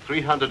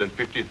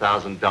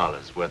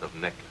 $350,000 worth of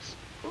necklace.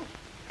 Oh,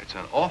 it's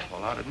an awful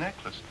lot of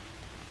necklace.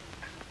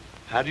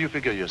 How do you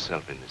figure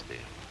yourself in this deal?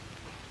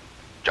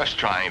 Just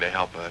trying to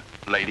help a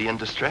lady in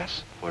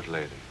distress. What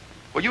lady?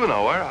 Well, you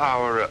know her,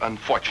 our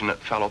unfortunate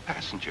fellow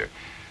passenger.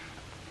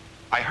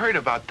 I heard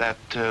about that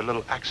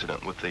little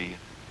accident with the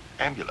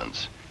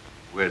ambulance.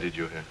 Where did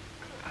you hear?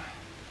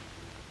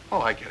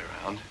 Oh, I get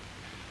around.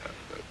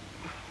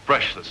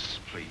 Brushless,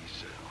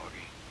 please,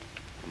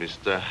 Augie.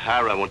 Mr.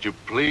 Hara, won't you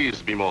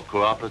please be more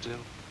cooperative?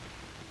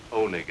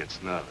 Only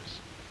gets nervous.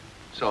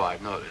 So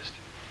I've noticed.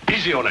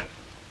 Easy on it.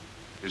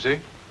 You see?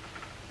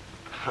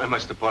 I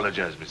must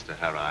apologize, Mr.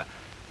 Hara.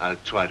 I'll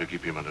try to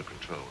keep him under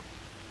control.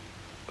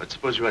 But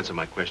suppose you answer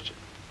my question.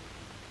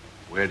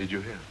 Where did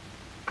you hear?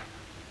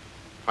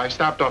 I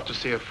stopped off to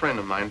see a friend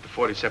of mine at the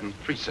 47th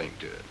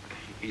Precinct.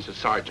 He's a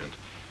sergeant.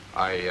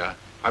 I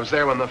was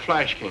there when the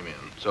flash came in,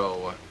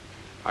 so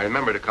I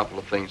remembered a couple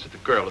of things that the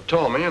girl had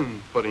told me,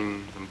 and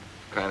putting them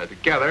kind of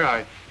together,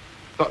 I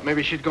thought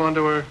maybe she'd gone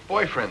to her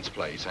boyfriend's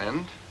place,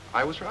 and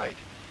I was right.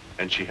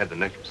 And she had the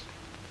necklace.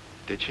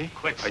 Did she?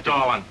 Quit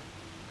stalling.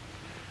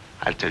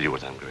 I'll tell you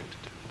what I'm going to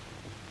do.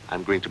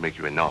 I'm going to make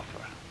you an offer.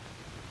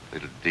 A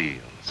little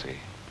deal, see?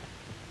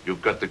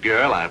 You've got the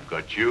girl, I've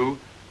got you.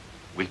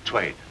 We'll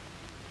trade.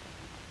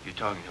 You're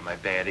talking to my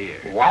bad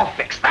ear. Oh, I'll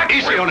fix that.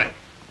 Easy on it.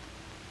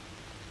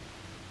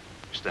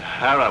 Mr.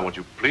 Hara, won't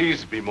you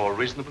please be more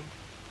reasonable?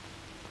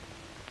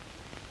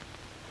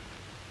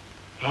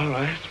 All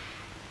right.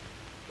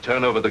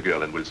 Turn over the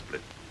girl and we'll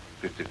split.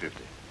 50-50.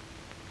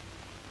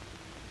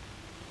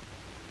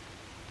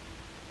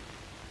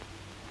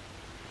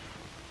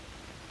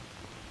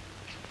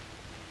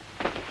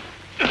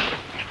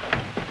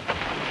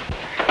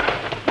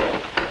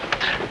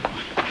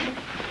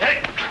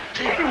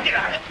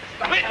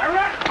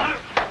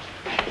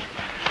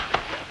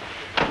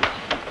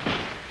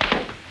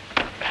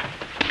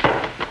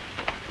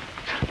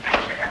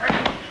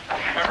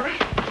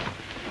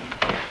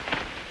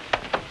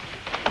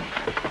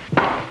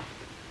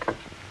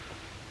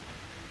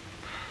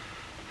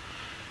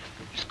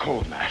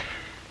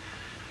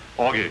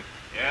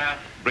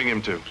 Bring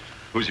him to.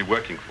 Who's he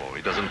working for?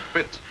 He doesn't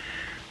fit.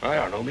 I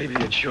don't know. Maybe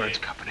the insurance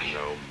company.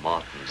 No,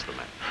 Martin's the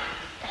man.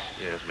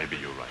 Yes, maybe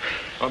you're right.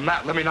 Well,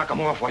 Matt, let me knock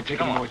him off while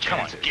taking more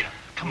chances. Come on, get up.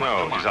 Come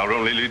on, he's our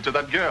only lead to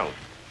that girl.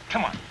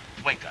 Come on,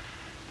 wake up.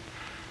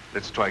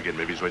 Let's try again.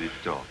 Maybe he's ready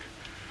to talk.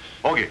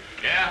 Augie.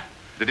 Yeah?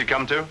 Did he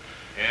come to?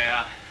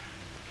 Yeah.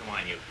 Come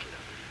on, you.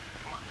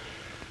 Come on.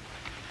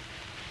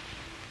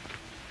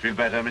 Feel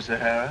better, Mr.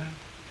 Hara?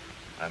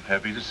 I'm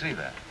happy to see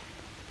that.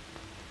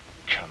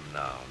 Come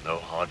now, no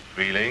hard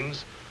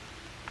feelings.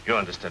 You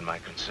understand my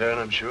concern,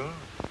 I'm sure.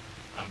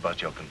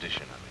 About your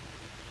condition, I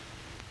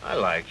mean. I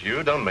like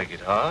you, don't make it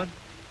hard.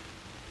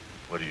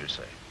 What do you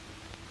say?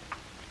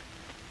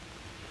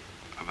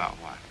 About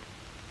what?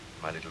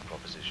 My little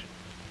proposition.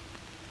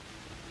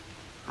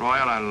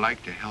 Royal, I'd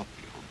like to help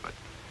you, but...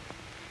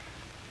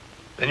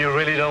 Then you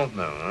really don't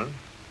know, huh?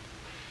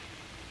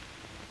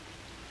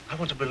 I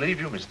want to believe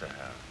you, Mr.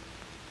 Hara.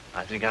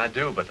 I think I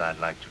do, but I'd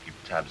like to keep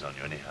tabs on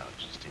you anyhow,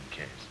 just in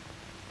case.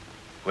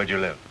 Where do you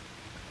live?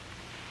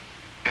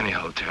 Any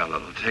hotel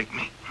that'll take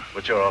me.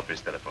 What's your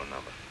office telephone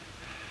number?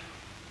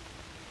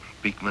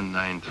 Beekman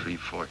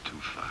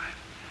 93425.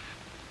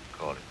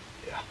 Call it.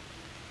 Yeah.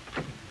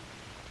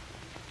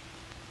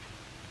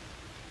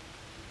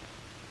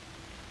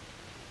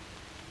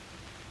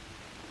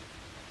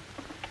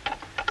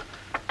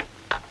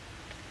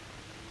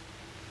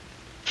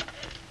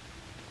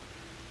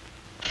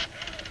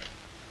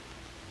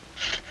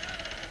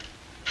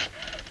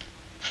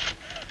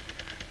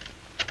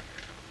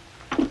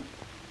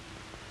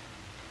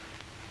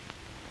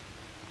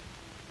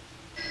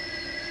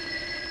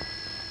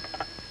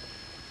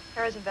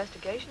 Harris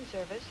Investigation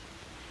Service.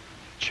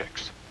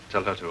 Checks.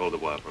 Tell her to hold the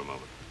wire for a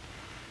moment.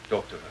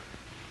 Talk to her.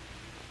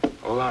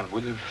 Hold on,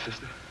 will you,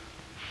 sister?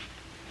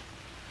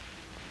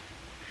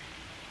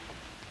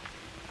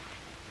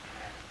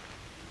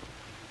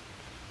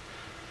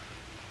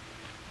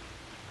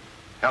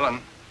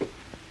 Helen,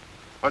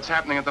 what's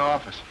happening at the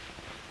office?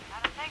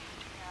 Not a thing,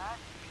 Mr.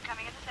 Carradine. You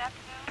coming in this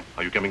afternoon?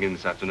 Are you coming in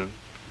this afternoon?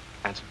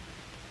 Answer.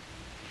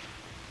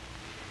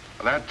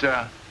 Well,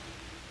 that,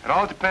 it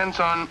all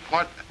depends on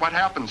what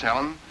happens,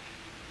 Helen.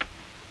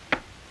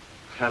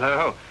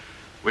 Hello.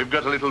 We've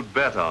got a little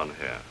bet on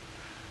here.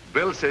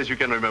 Bill says you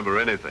can remember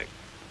anything.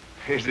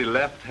 Is he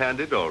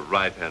left-handed or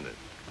right-handed?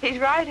 He's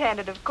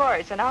right-handed, of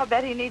course, and I'll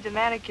bet he needs a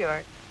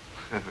manicure.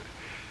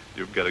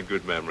 You've got a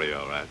good memory,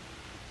 all right.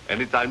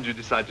 Anytime you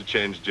decide to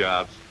change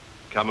jobs,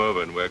 come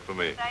over and work for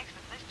me. Thanks,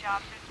 but this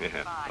job suits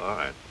me fine. All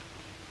right.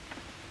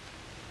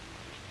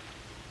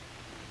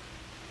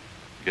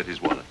 Get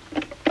his wallet.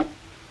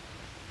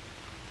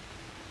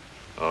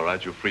 All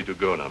right, you're free to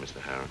go now, Mr.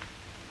 Hara.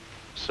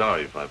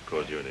 Sorry if I've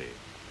caused you any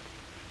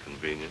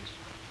convenience.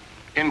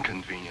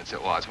 Inconvenience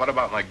it was. What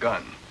about my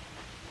gun?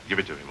 Give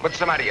it to him. What's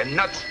the matter, you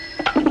nuts?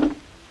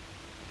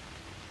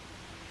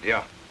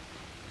 Yeah.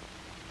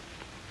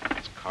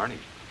 It's Carney.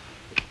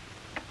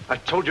 I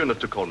told you not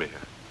to call me here.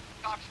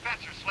 Doc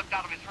Spencer slipped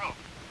out of his room.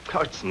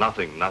 Oh, it's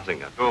nothing.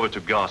 Go over to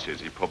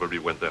Garcia's. He probably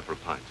went there for a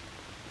pint.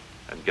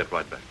 And get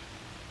right back.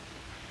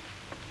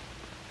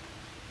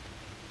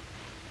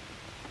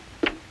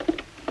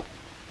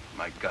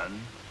 My gun?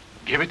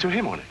 Give it to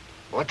him, Honey.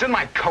 What's in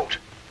my coat?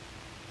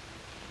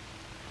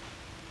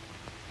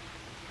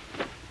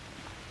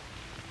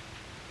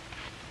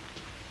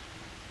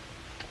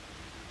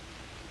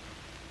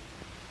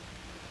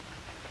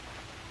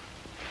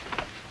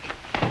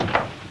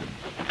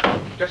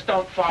 Just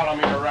don't follow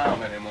me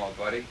around anymore,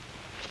 buddy.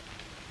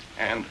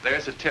 And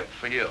there's a tip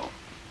for you.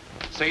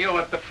 See you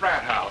at the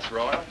frat house,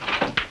 Royal.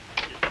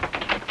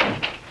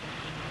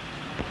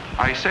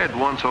 I said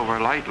once over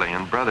lightly,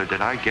 and brother,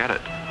 did I get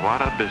it.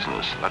 What a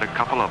business. Let a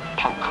couple of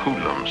punk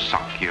hoodlums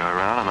suck you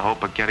around in the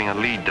hope of getting a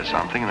lead to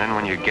something, and then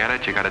when you get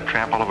it, you gotta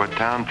tramp all over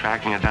town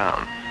tracking it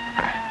down.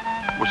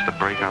 That was the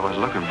break I was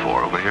looking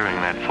for, overhearing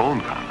that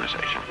phone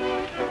conversation.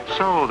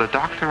 So, the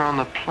doctor on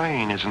the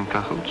plane is in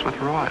cahoots with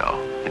Royal.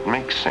 It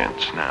makes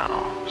sense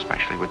now,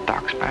 especially with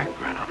Doc's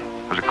background.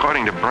 Because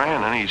according to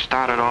Brandon, he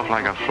started off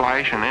like a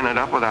flash and ended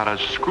up without a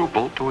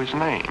scruple to his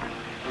name.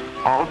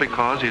 All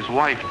because his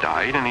wife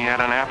died and he had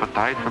an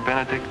appetite for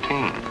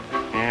Benedictine.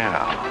 Yeah,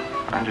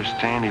 I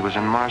understand he was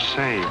in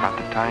Marseille about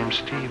the time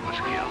Steve was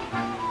killed.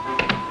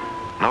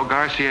 No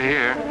Garcia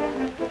here.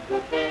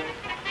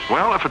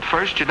 Well, if at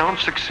first you don't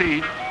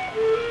succeed...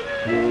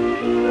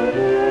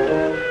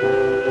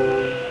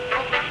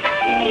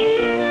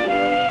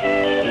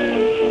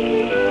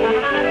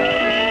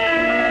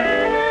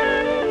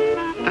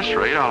 At this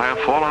rate, I'll have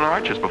fallen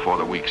arches before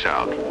the week's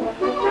out.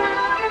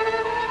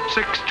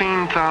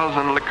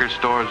 16,000 liquor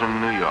stores in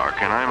New York,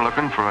 and I'm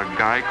looking for a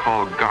guy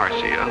called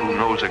Garcia who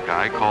knows a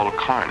guy called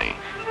Carney.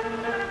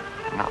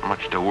 Not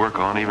much to work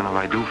on, even if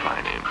I do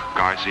find him.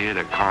 Garcia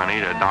to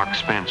Carney to Doc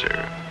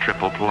Spencer.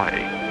 Triple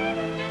play.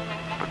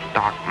 But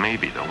Doc may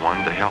be the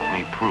one to help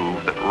me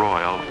prove that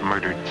Royal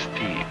murdered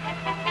Steve.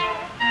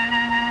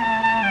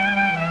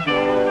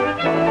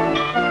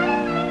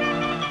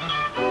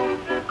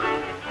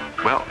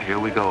 Well, here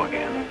we go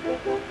again.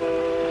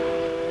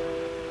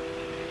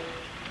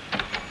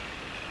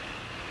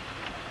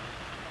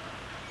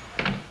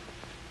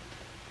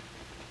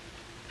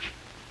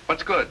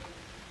 What's good?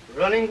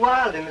 Running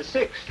wild in the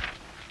 6th.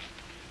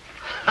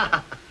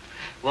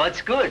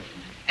 What's good?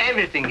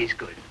 Everything is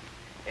good.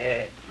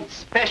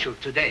 Special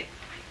today.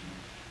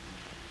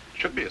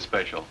 Should be a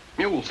special.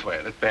 Mule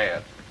sweat, it's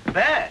bad.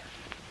 Bad?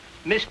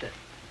 Mister,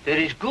 there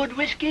is good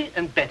whiskey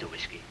and better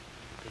whiskey.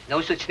 There's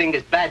no such thing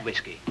as bad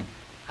whiskey.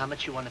 How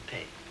much you want to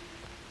pay?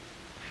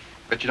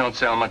 Bet you don't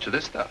sell much of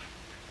this stuff.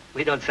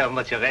 We don't sell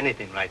much of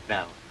anything right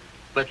now.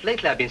 But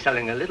lately I've been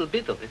selling a little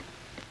bit of it.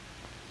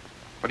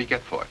 What do you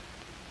get for it?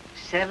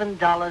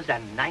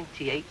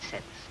 $7.98.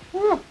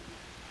 Woo.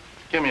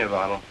 Give me a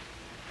bottle.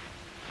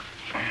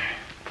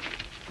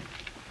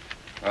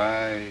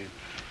 $8.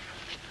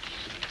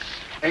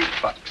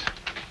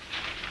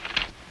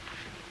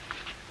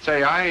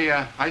 Say,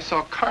 I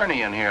saw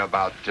Carney in here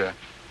about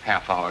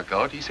half hour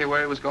ago. Did he say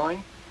where he was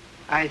going?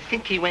 I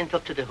think he went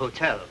up to the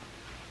hotel.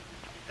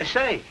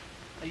 Say,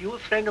 are you a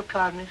friend of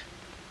Carney's?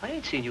 I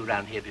ain't seen you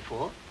around here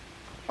before.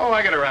 Oh,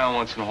 I get around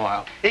once in a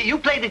while. Hey, you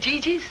play the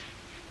GGs?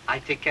 I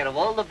take care of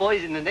all the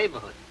boys in the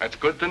neighborhood. That's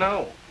good to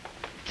know.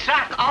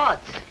 Track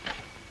odds.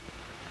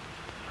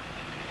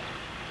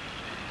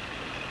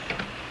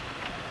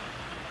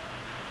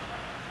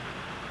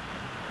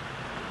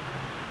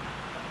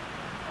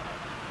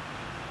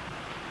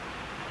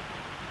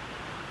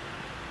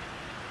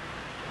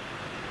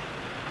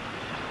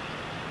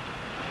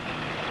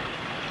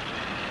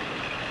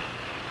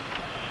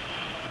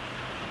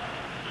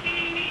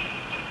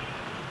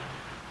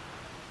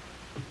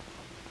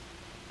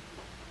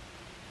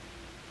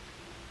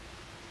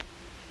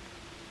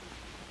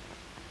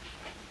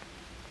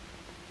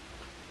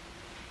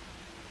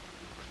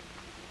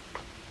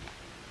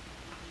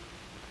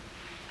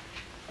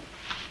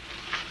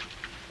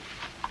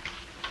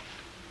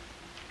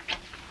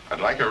 I'd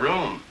like a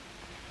room.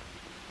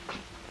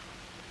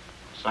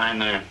 Sign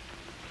there.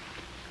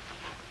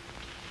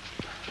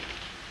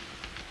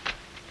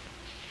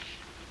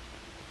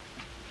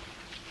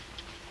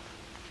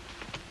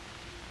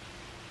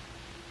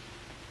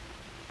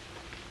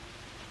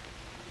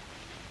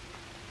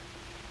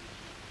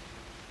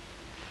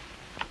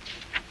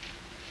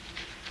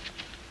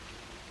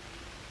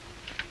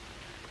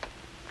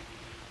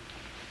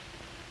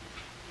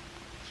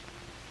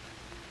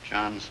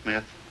 John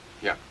Smith.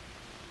 Yeah.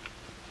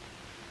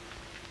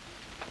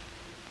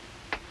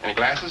 Any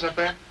glasses up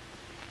there?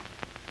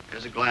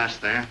 There's a glass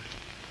there.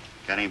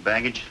 Got any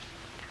baggage?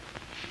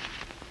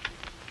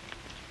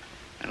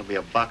 That'll be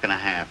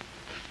 $1.50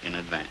 in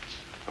advance.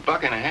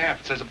 $1.50?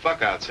 It says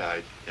 $1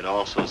 outside. It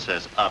also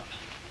says up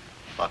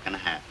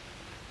 $1.50.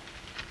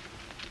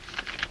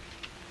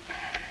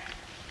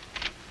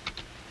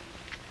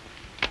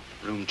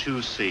 Room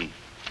 2C.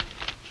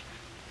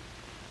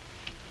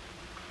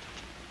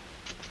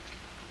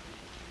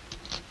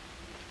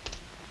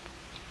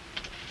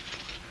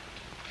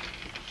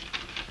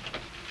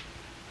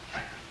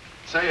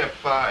 Say,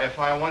 if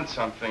I want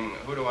something,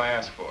 who do I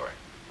ask for?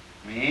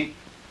 Me?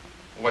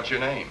 What's your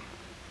name?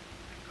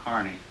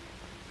 Carney.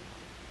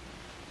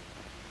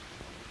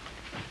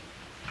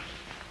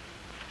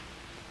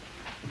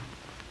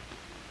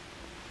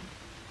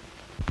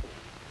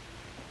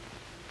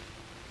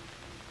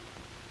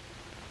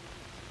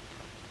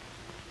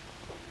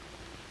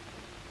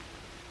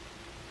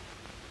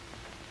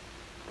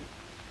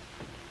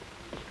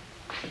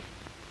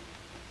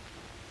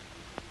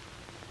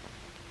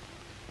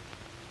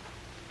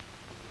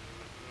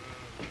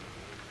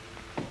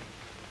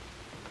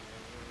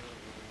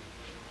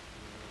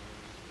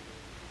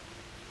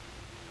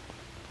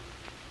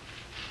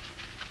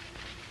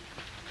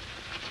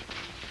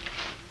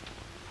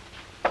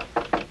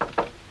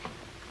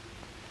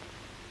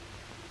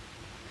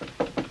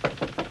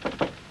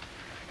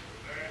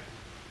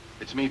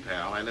 It's me,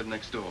 pal. I live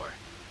next door.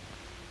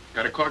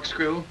 Got a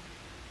corkscrew?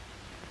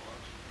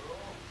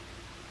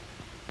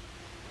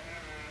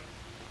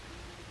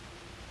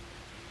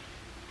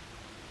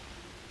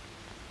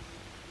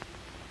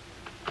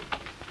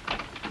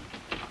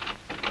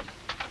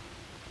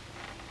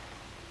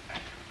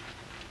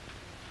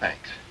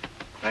 Thanks.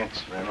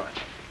 Thanks very much.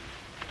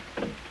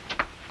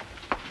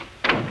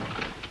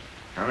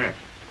 Come here.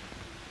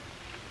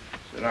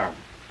 Sit down.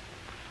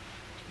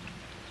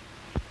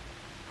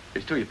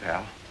 Here's to you,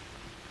 pal.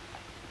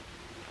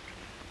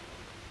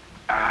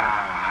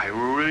 Ah, I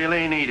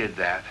really needed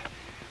that.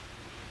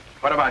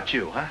 What about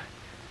you, huh?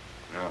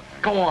 No,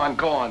 Go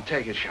on,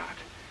 take a shot.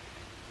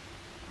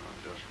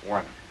 just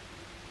one.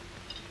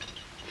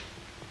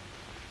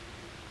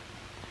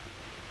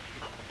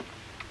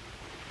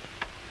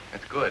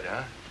 That's good,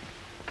 huh?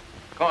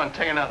 Go on,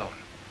 take another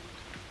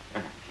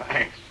one.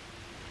 Thanks.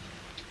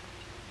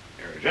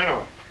 You're a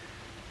gentleman.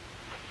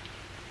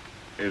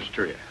 Here's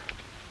to you.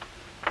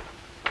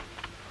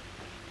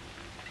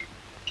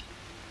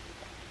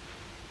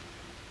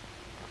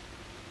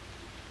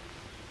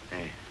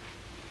 Hey.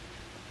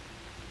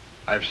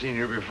 I've seen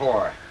you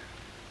before.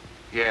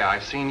 Yeah,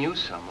 I've seen you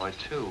somewhere,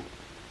 too.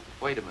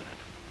 Wait a minute.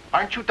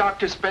 Aren't you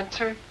Dr.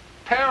 Spencer?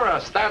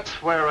 Paris, that's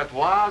where it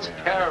was,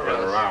 Yeah, Paris. get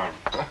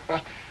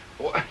around.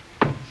 What?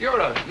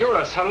 You're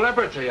a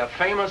celebrity, a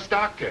famous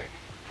doctor.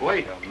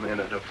 Wait a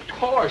minute, of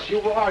course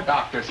you are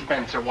Dr.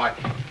 Spencer. Why,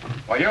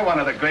 you're one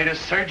of the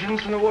greatest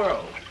surgeons in the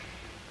world.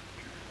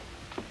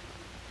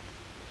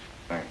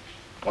 Thanks.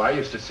 Well, I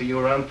used to see you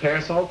around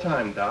Paris all the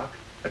time, Doc.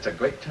 That's a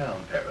great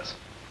town, Paris.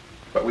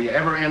 But were you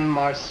ever in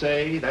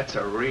Marseille? That's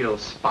a real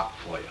spot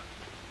for you.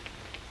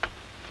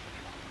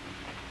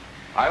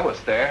 I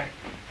was there.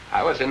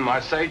 I was in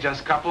Marseille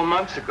just a couple of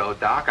months ago,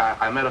 Doc.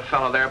 I met a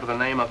fellow there by the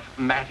name of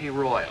Matty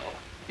Royal.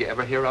 You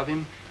ever hear of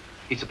him?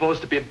 He's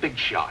supposed to be a big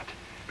shot.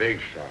 Big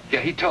shot.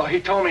 Yeah, he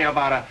told me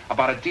about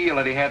a deal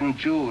that he had in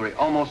jewelry,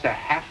 almost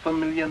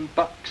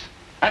 $500,000.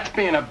 That's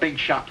being a big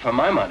shot for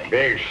my money.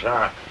 Big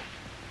shot.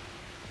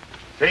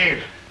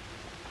 Thief.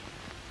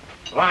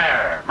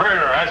 Liar.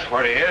 Murderer. That's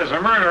what he is, a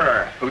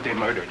murderer. Who'd they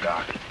murder,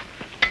 Doc?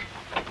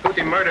 Who'd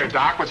they murder,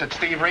 Doc? Was it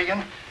Steve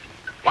Regan?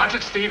 Was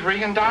it Steve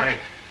Regan, Doc? Right.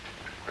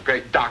 A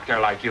great doctor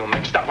like you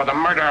mixed up with a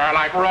murderer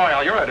like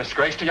Royal. You're a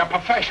disgrace to your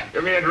profession.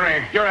 Give me a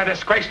drink. You're a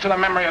disgrace to the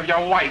memory of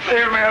your wife.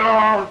 Leave me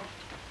alone.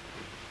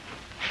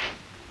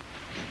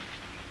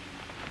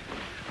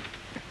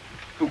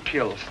 Who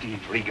killed Steve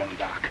Regan,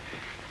 Doc?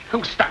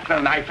 Who stuck the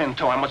knife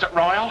into him? Was it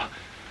Royal?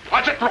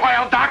 Was it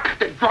Royal, Doc?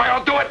 Did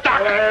Royal do it, Doc?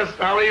 Yes,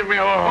 now leave me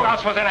alone. Who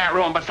else was in that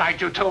room besides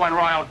you two when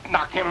Royal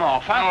knocked him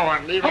off, huh? No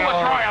one, leave Who me was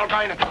alone. Royal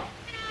going to...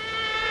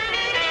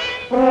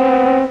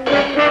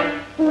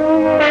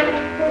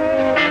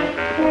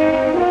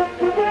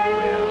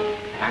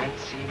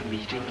 Fancy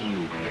meeting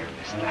you here,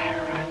 Mr.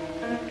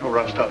 Harrod. No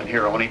rough stuff in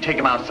here. Only take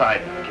him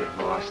outside. Get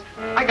lost.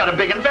 I got a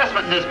big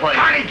investment in this place.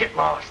 Honey, get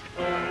lost.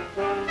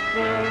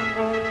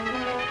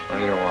 What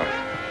do you want?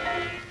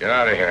 Get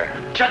out of here.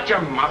 Shut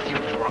your mouth, you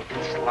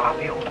drunken slob,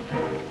 you.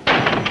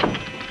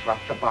 Drop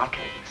the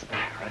bottle, Mr.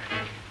 Harrod.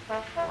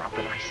 Drop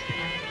it, I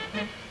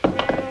say.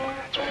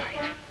 That's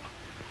right.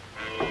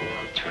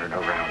 Now turn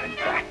around and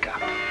back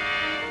up.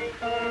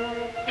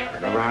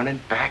 Turn around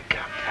and back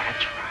up.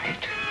 That's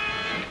right.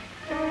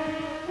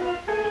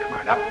 Come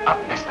on, up,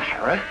 Mr.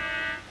 Harrod.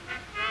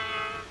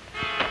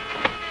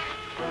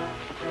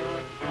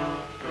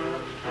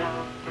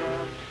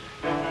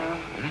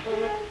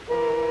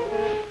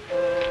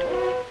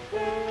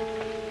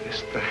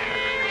 Mr.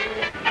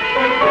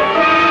 Harrod.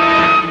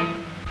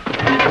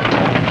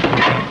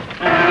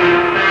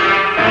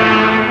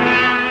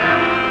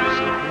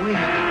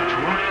 Squealing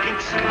drunken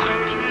slop.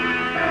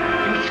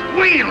 You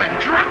squealing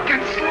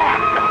drunken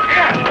slop.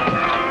 Yeah.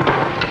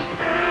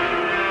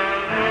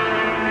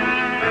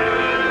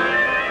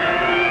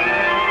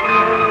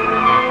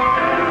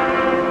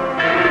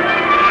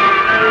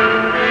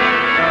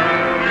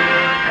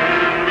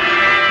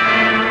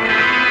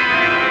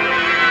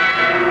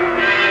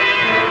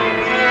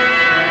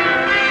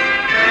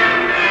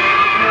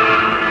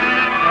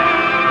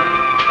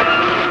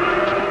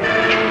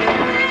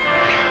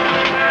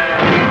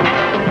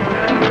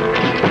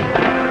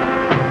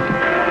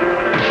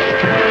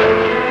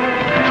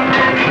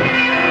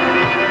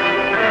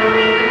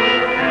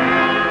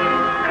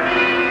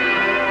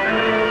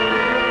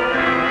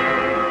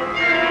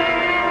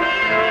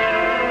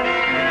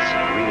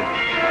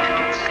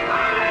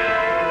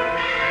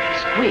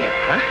 Squeal,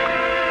 huh?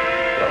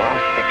 Well,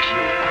 I'll fix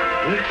you,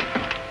 Doctor.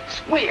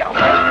 Squeal,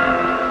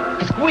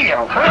 huh?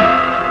 Squeal,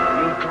 huh?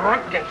 You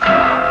drunken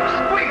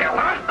slob. Squeal,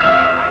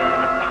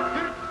 huh?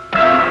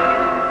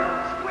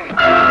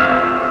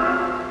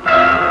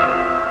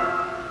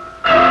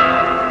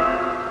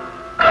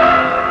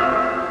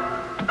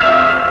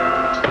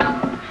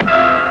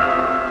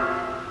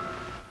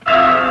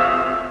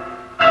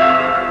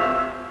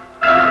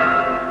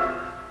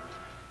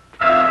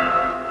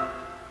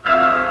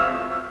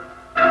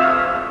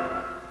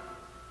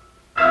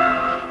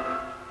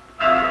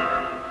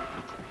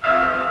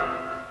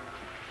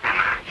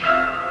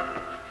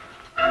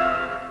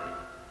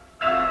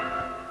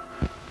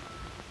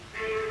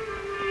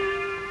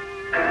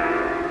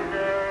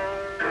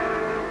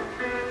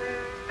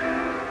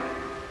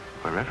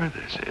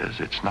 whatever this is,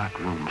 it's not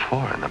room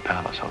 4 in the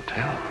Palace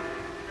Hotel.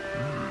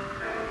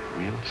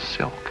 Real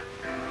silk.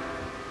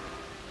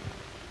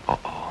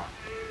 Uh-oh.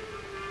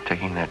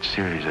 Taking that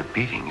series of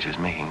beatings is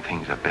making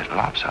things a bit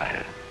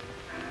lopsided.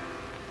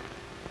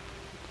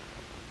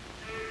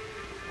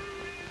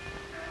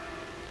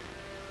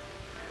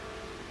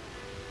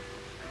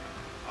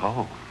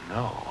 Oh,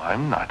 no,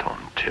 I'm not on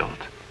tilt.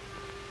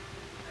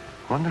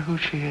 Wonder who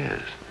she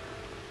is.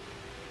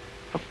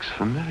 Looks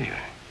familiar.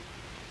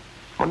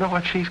 Wonder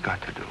what she's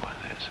got to do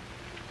with this.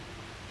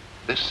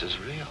 This is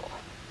real.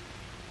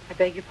 I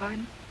beg your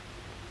pardon?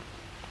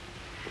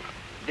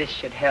 This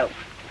should help.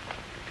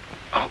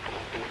 Oh.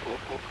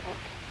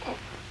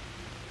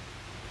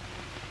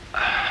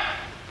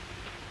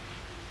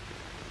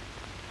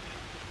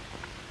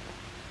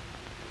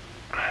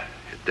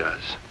 It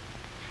does.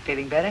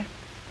 Feeling better?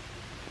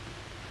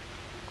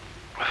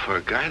 For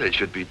a guy that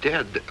should be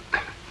dead,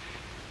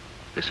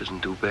 this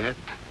isn't too bad.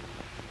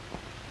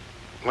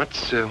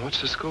 What's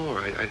the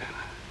score?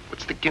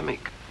 What's the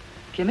gimmick?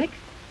 Gimmick?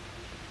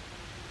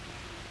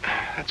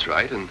 That's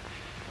right, and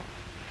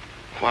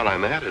while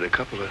I'm at it, a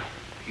couple of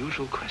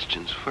usual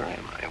questions. Where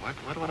am I?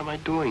 What am I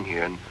doing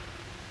here? And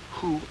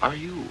who are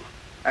you?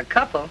 A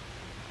couple?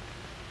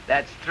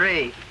 That's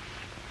 3.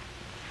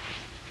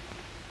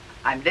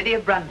 I'm Lydia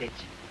Brundage.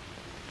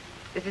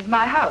 This is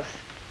my house.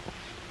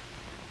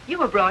 You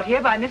were brought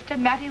here by Mr.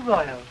 Matty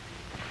Royal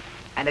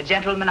and a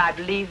gentleman I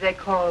believe they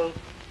call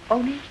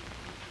Oni.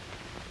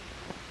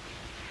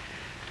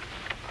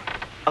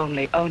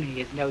 Only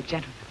Oni is no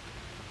gentleman.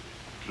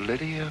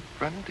 Lydia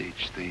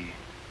Brundage, the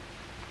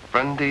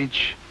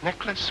Brundage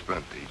necklace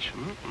Brundage.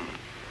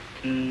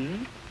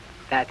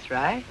 That's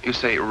right. You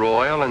say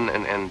Royal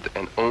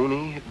and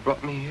Oni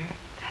brought me here?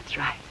 That's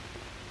right.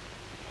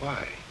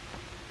 Why?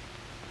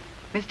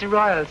 Mr.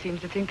 Royal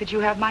seems to think that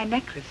you have my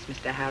necklace,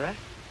 Mr. Harrah.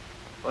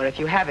 Or if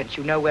you haven't,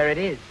 you know where it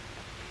is.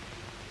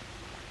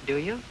 Do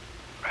you?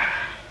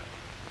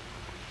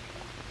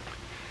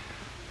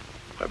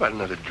 What about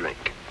another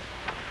drink?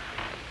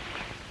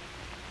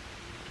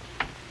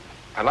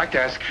 I'd like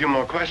to ask a few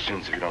more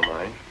questions, if you don't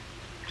mind.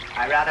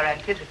 I rather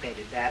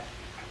anticipated that.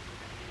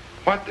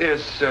 What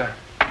is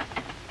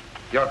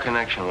your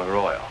connection with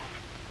Royal?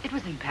 It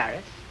was in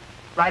Paris,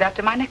 right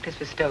after my necklace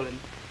was stolen.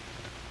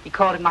 He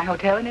called at my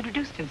hotel and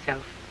introduced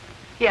himself.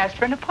 He asked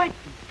for an appointment.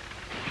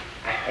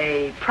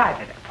 A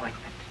private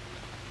appointment.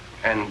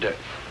 And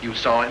you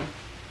saw him?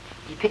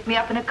 He picked me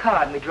up in a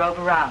car and we drove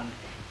around.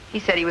 He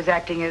said he was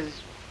acting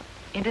as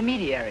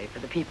intermediary for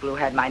the people who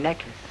had my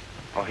necklace.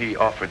 Oh, he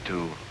offered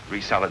to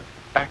resell it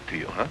back to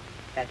you, huh?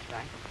 That's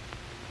right.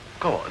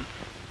 Go on.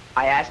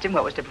 I asked him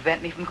what was to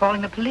prevent me from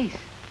calling the police.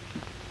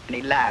 And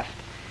he laughed.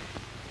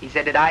 He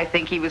said that I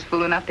think he was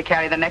fool enough to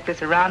carry the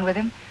necklace around with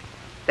him,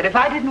 that if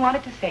I didn't want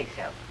it to say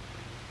so,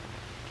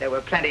 there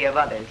were plenty of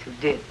others who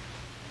did.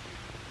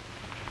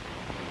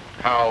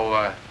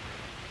 How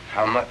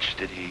much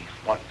did he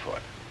want for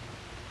it?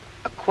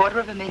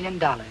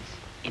 $250,000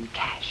 in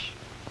cash.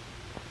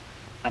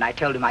 When I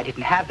told him I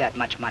didn't have that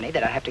much money,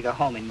 that I'd have to go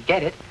home and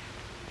get it,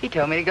 he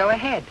told me to go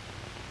ahead,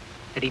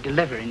 that he'd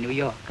deliver in New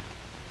York.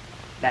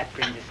 That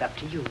brings us up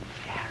to you,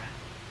 Mr. Harrah.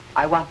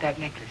 I want that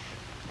necklace.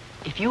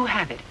 If you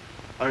have it,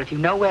 or if you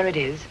know where it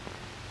is,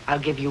 I'll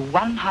give you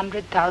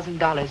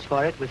 $100,000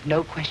 for it with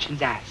no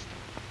questions asked.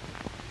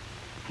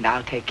 And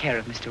I'll take care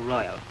of Mr.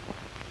 Royal.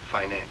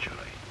 Financially,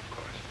 of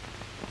course.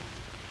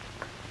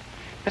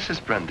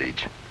 Mrs.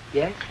 Brundage.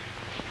 Yes?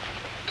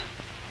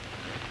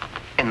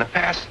 In the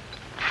past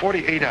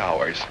 48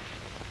 hours,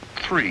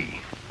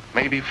 3,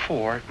 maybe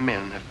 4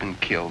 men have been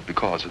killed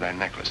because of that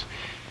necklace.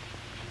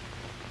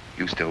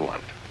 You still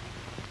want it?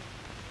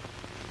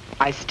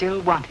 I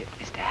still want it,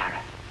 Mr.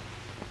 Harrah.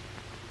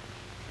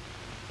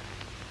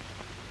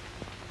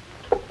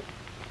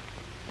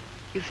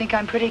 You think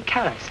I'm pretty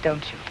callous,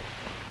 don't you?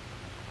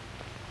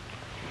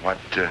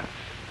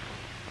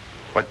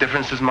 What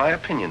difference does my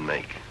opinion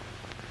make?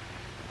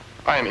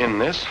 I'm in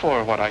this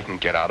for what I can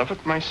get out of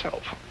it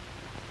myself.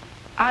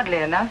 Oddly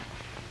enough,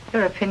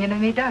 your opinion of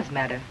me does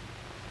matter.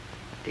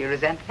 Do you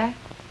resent that?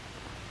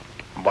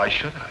 Why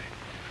should I?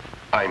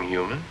 I'm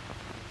human.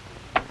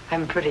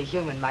 I'm pretty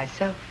human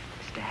myself,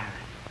 Mr. Harrah.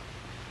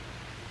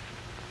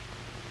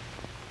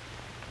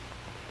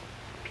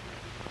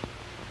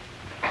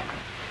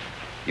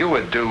 You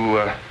would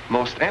do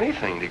most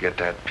anything to get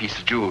that piece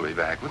of jewelry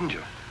back, wouldn't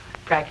you?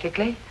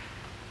 Practically.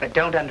 But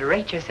don't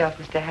underrate yourself,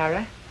 Mr.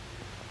 Harrah.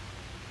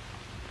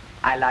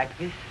 I like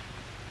this.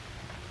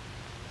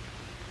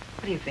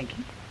 What are you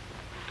thinking?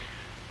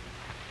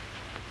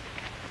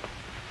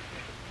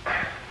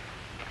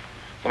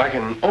 Well, I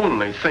can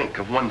only think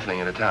of one thing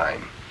at a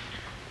time.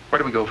 Where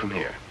do we go from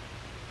here?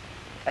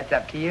 That's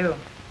up to you.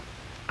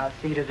 I'll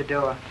see you to the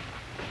door.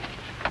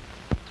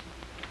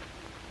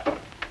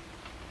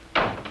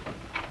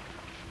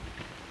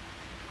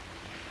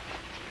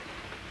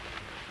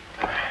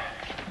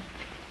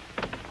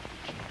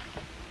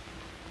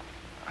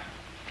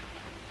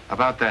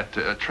 About that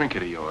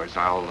trinket of yours,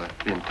 I'll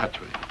be in touch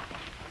with you.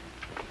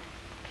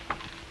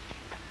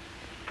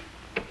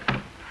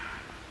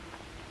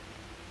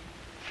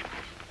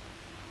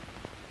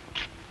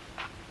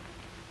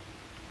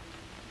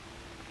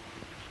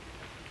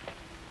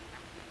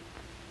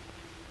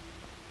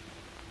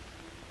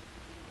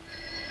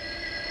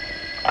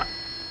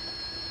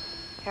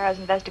 Harrah's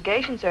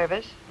investigation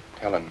service.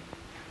 Helen,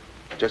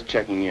 just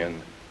checking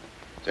in.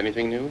 Is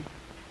anything new?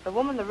 The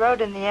woman that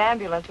rode in the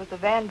ambulance with the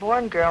Van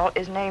Born girl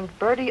is named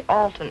Bertie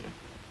Alton.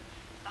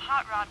 The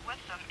hot rod with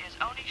them is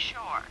Oni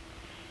Shore.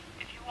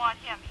 If you want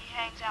him, he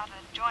hangs out at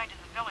a joint in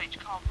the village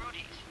called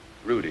Rudy's.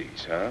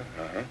 Rudy's, huh?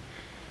 Uh-huh.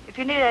 If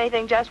you need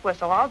anything, just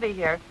whistle. I'll be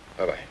here.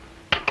 Bye-bye.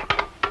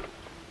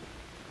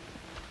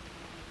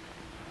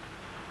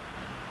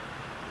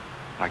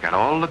 I got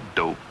all the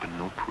dope and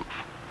no proof.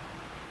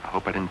 I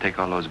hope I didn't take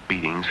all those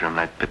beatings from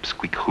that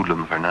pipsqueak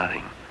hoodlum for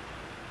nothing.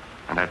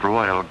 And that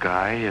Royal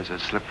guy is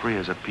as slippery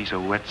as a piece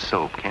of wet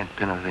soap. Can't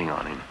pin a thing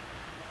on him.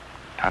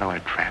 How do I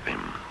trap him?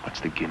 What's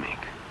the gimmick?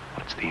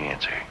 What's the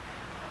answer?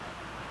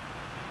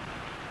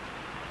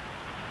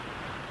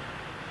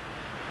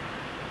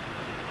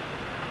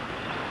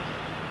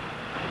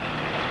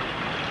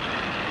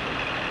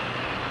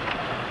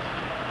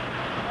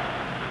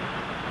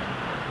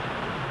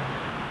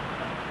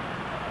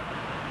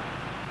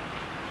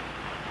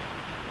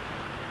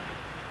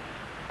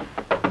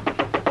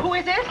 Who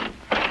is this?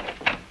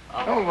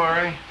 Don't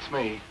worry, it's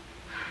me.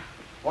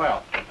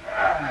 Well,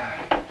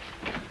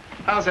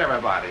 how's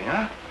everybody,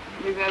 huh?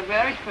 We were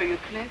worried for you,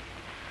 Cliff.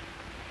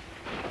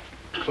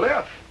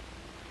 Cliff?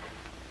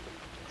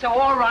 So,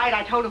 all right,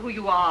 I told her who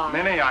you are.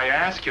 Minnie, I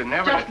ask you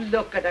never Just to...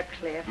 look at her,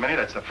 Cliff. Minnie,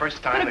 that's the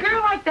first time Can a that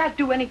girl like that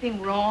do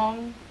anything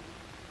wrong?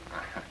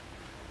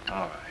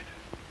 All right.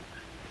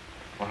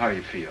 Well, how do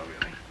you feel,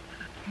 really?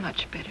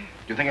 Much better.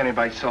 Do you think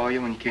anybody saw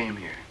you when you came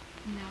here?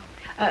 No.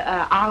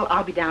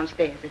 I'll be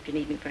downstairs if you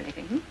need me for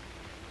anything. Hmm?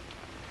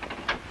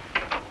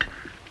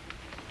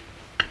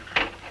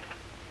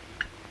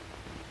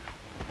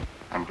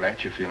 I'm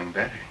glad you're feeling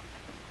better.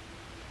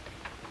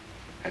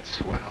 That's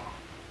swell.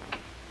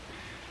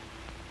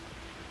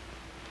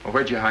 Well,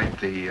 where'd you hide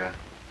the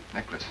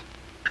necklace?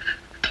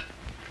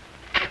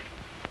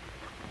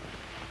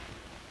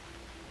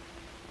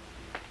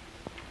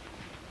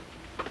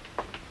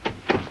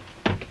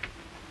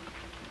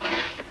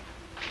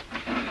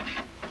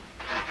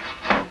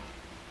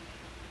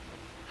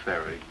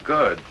 Very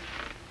good.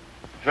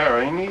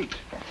 Very neat.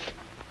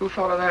 Who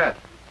thought of that?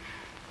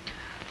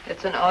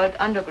 It's an old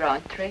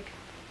underground trick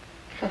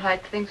to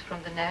hide things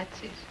from the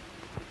Nazis.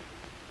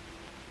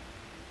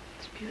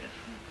 It's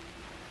beautiful.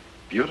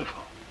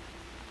 Beautiful.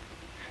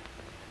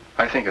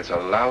 I think it's a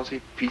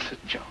lousy piece of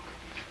junk.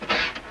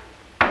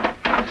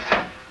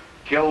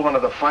 Killed one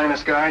of the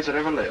finest guys that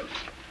ever lived.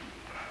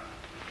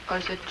 Or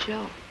is it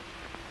Joe?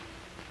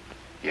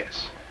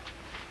 Yes.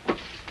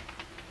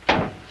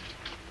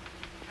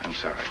 I'm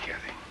sorry,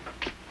 Kathy.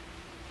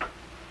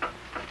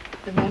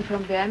 The man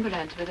from the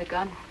ambulance with a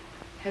gun.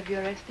 Have you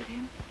arrested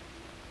him?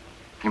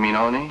 You mean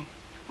Oni?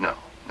 No,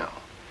 no.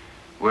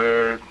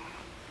 We're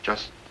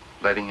just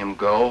letting him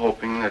go,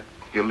 hoping that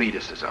he'll lead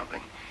us to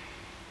something.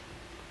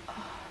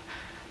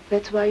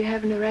 That's why you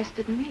haven't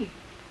arrested me.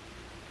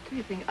 Do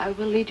you think I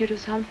will lead you to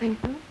something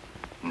too?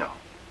 No.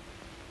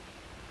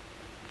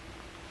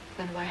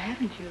 Then why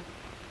haven't you?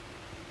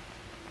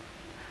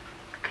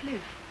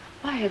 Cliff,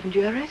 why haven't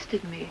you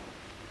arrested me?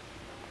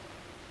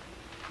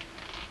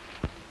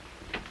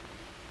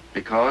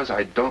 Because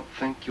I don't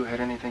think you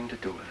had anything to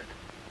do with it.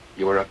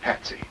 You were a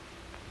patsy.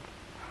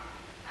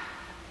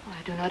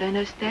 I do not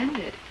understand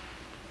it.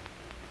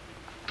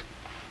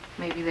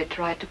 Maybe they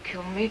tried to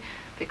kill me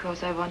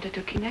because I wanted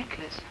a key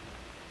necklace.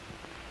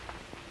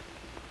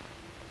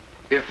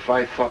 If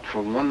I thought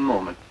for one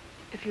moment...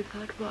 If you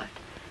thought what?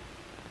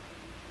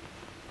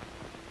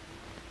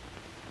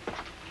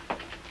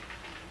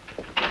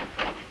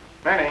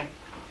 Manny.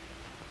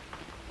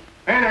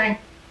 Manny.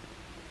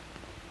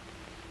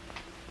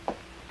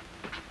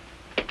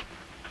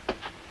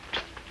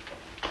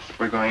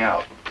 We're going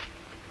out.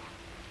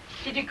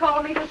 Did you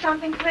call me for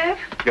something, Cliff?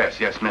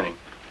 Yes, Minnie.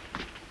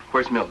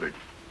 Where's Mildred?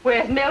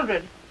 Where's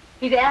Mildred?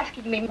 He's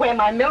asking me where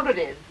my Mildred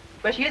is.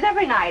 Where she is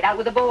every night, out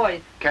with the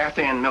boys.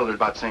 Kathy and Mildred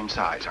about the same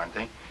size, aren't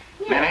they?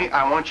 Yeah. Minnie,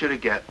 I want you to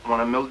get one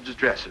of Mildred's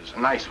dresses. A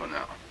nice one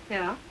now.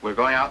 Yeah? We're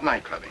going out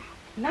night clubbing.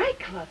 Night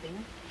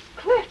clubbing?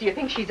 Cliff, do you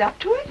think she's up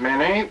to it?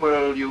 Minnie,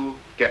 will you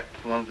get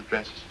one of the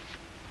dresses?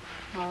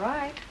 All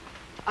right.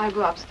 I'll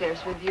go upstairs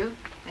with you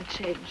and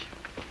change.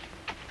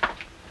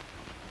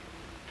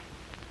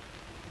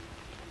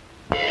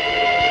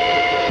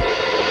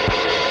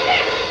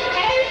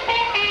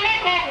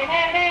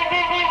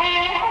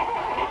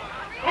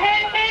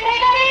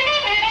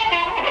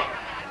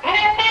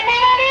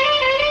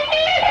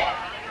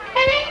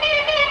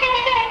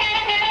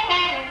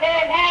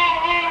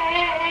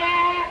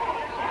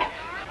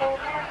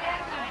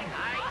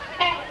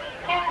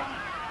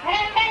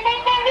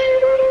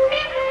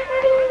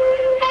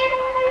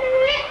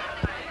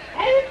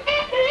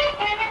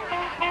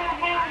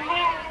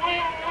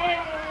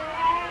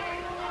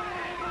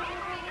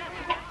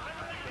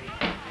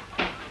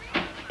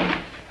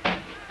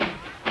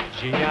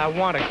 Gee, I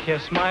want to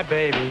kiss my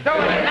baby. Do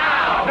it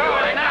now! Do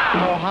it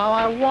now! Oh, how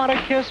I want to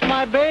kiss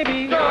my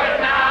baby. Do it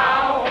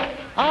now!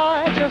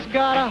 I just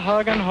gotta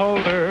hug and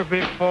hold her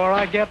before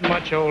I get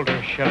much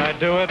older. Should I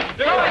do it?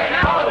 Do it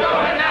now! Do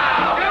it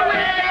now! Do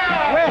it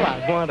now! Well, Well,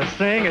 I want to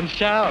sing and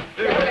shout.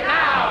 Do it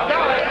now! Do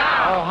it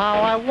now! Oh, how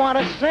I want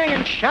to sing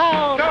and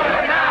shout. Do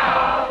it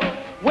now!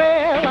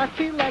 Well, I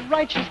feel that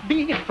righteous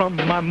beat from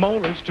my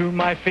molars to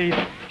my feet.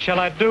 Shall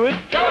I do it?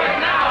 Do it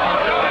now!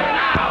 Do it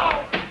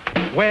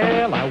now!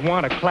 Well, I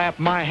want to clap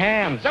my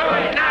hands. Do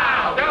it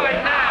now! Do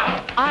it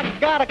now! I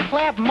gotta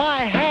clap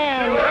my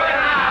hands. Do it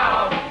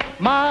now!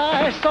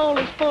 My soul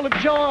is full of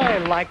joy,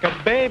 like a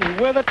baby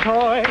with a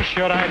toy.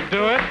 Should I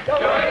do it? Do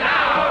it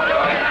now! Do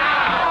it now!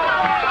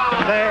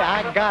 Say,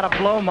 I gotta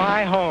blow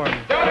my horn.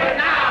 Do it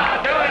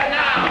now! Do it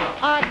now!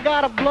 I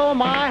gotta blow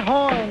my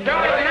horn. Do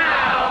it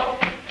now!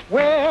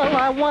 Well,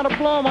 I want to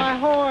blow my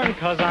horn,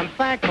 'cause I'm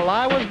thankful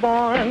I was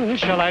born.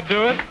 Shall I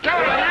do it? Do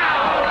it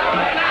now! Do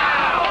it now!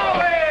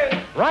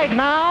 Right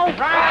now?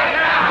 Right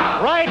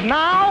now! Right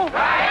now?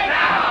 Right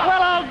now!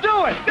 Well, I'll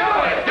do it. Do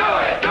it! Do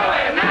it! Do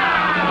it now!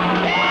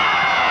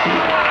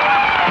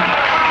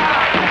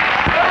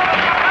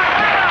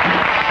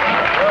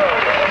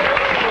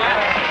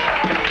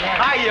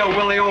 Hiya,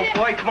 Willie, old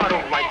boy. Come on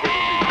over, my baby.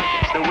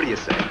 So what do you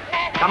say?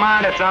 Come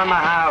on, it's on the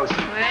house.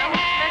 Well,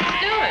 let's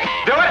do it.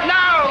 Do it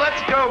now!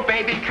 Let's go,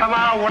 baby. Come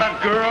on, what a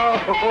girl.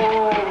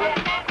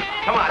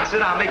 Come on, sit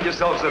down, make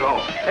yourselves at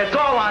home. It's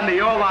all on me,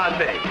 all on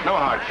me. No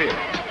hard feelings.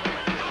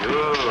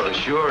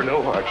 Sure,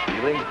 no hard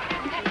feelings.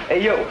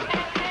 Hey, you,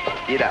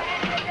 get up.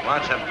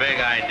 What's a big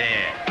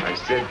idea? I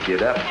said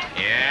get up.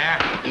 Yeah?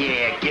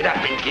 Yeah, get up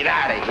and get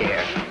out of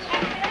here.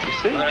 You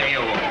see? What are you,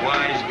 a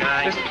wise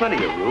guy? There's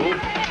plenty of room.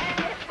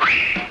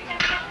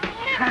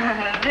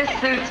 This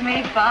suits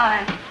me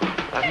fine.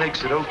 That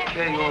makes it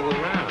okay all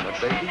around, huh,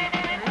 baby?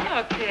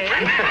 Okay.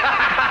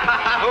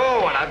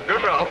 Oh, and a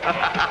girl.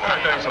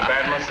 Not doing so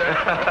bad, myself.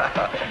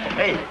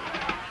 Hey,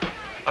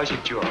 how's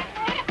your jaw?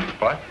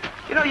 What?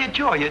 You know, your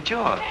jaw.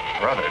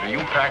 Brother, do you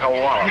pack a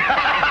wallop?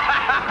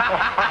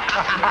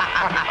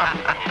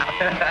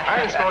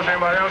 I ain't supposed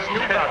anybody else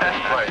knew about this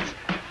place.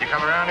 You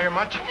come around here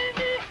much?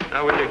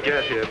 Now, when you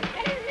get here,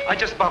 I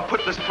just about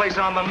put this place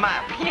on the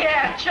map.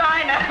 Yeah,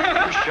 China.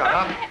 You shut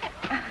up.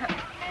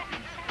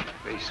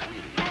 Hey,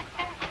 sweetie.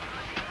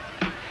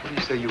 What do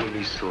you say you and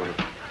me sort of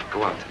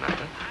go out tonight,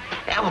 huh?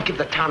 Yeah, we'll give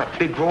the town a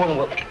big roll and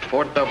we'll...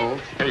 4 doubles.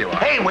 Here you are.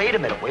 Hey, wait a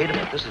minute.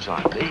 This is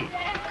on me.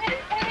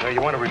 Now,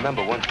 you want to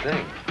remember one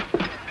thing.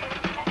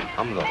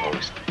 I'm the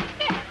host.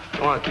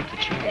 Go on, keep the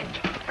change.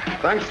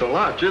 Thanks a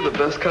lot. You're the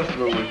best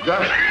customer we've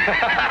got.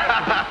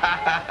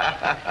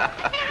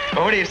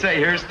 Well, what do you say?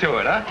 Here's to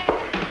it, huh?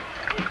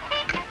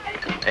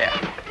 Yeah.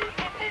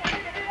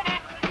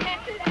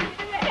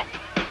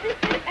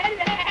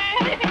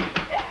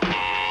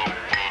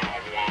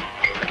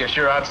 I guess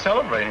you're out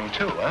celebrating,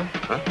 too, huh?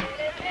 Huh?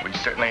 We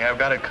certainly have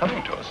got it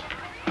coming to us.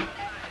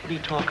 What are you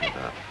talking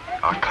about?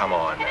 Oh, come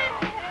on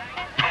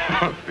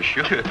now. For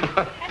sure.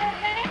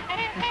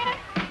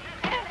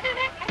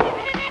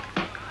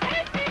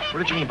 What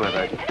did you mean by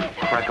that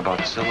crack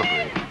about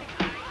celebrating?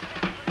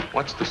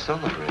 What's to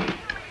celebrate?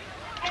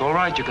 It's all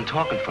right, you can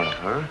talk in front of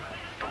her.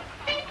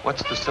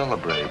 What's to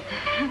celebrate?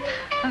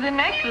 The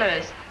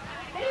necklace.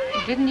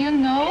 Didn't you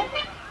know?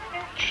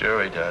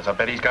 Sure he does. I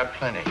bet he's got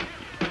plenty.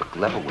 Look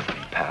level with me,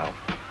 pal.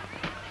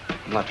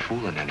 I'm not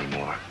fooling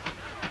anymore.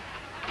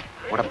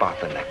 What about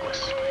the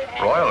necklace?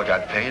 Royal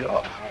got paid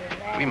off.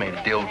 We made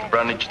a deal with the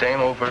Brundage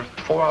dame over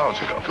 4 hours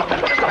ago.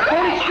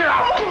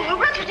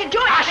 What did you do?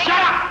 Shut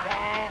up!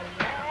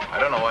 I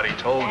don't know what he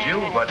told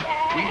you, but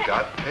we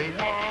got paid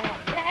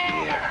off.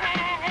 Yeah.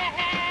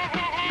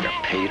 You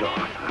got paid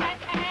off, huh?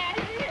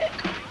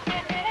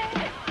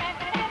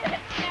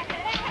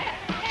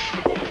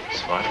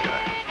 Smart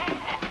guy.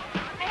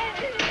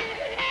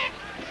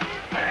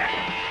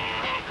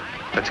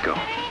 Let's go.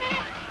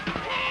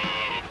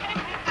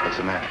 What's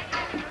the matter?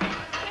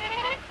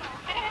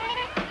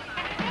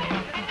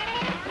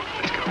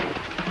 Let's go.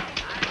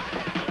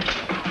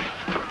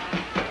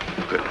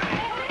 Good night.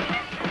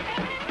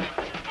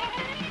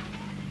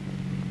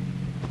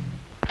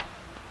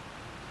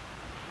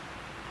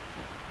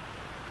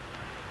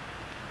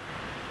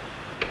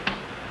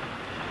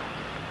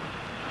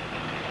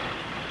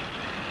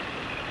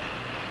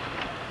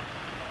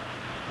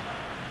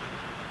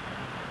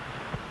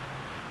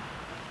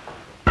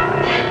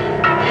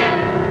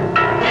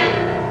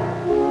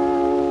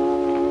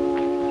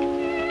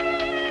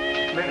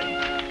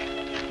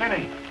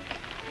 Minnie.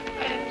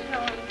 I didn't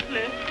tell him,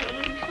 Cliff. I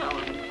didn't tell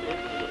him, Cliff.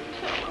 I didn't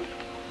tell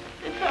him.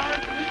 They found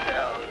it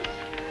themselves.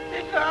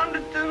 They found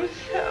it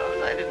themselves.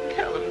 I didn't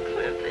tell him,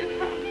 Cliff. They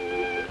found it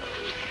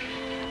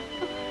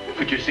themselves.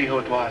 Could you see who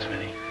it was,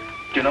 Minnie?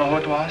 Do you know who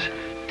it was?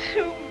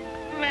 2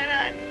 men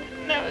I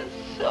never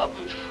saw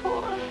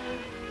before.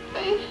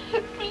 They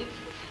hit me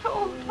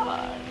so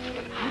hard.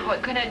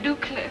 What can I do,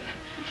 Cliff?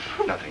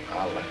 Nothing.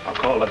 I'll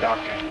call the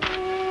doctor.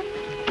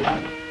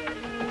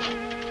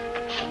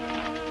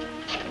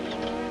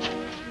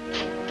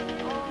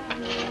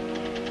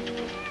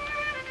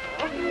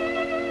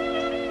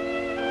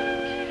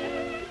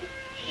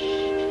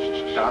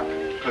 Doc,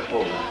 Cliff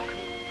Bulldog.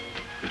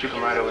 Could you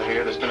come right over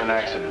here? There's been an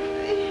accident.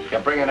 Yeah,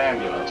 bring an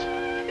ambulance.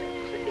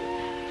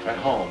 At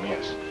home,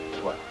 yes.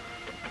 As well.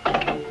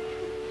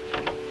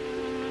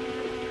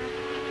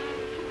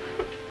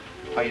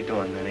 How you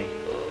doing, Minnie?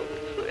 Oh,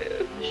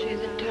 Cliff.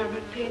 She's in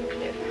terrible pain,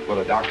 Cliff. Well,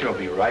 the doctor will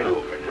be right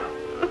over now.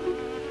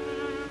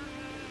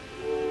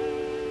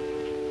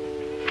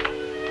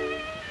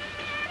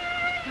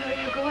 Where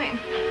are you going?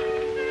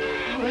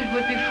 Oh, it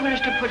would be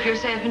foolish to put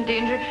yourself in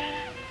danger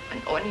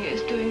when Oni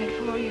is doing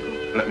it for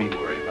you. Let me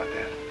worry about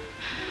that.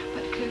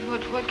 But,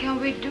 Cliff, what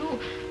can we do?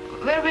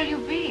 Where will you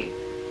be?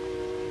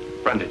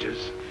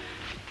 Brandages.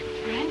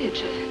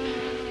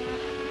 Brandages?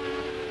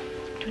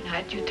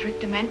 Tonight you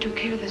tricked the men to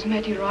kill this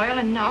Matty Royal,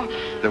 and now...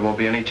 There won't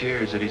be any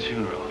tears at his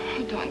funeral.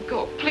 Oh, don't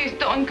go. Please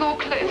don't go,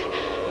 Cliff.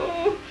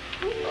 Oh,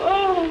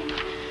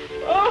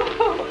 oh,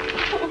 oh.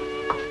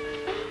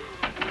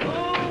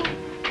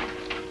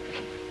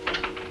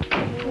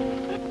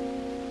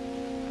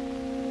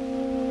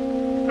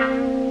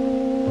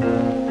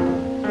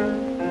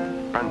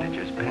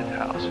 Brandage's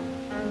penthouse.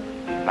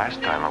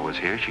 Last time I was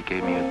here, she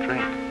gave me a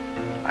drink.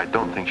 I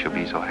don't think she'll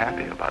be so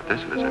happy about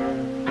this visit.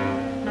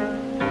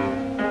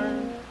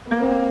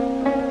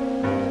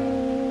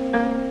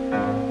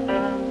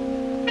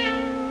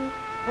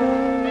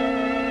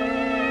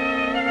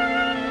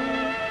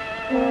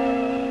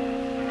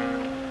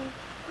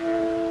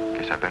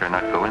 Guess I better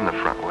not go in the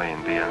front way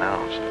and be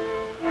announced.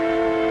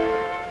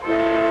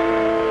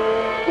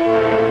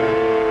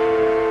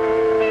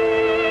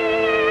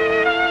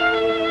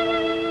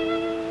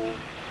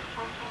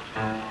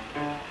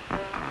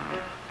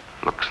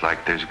 Looks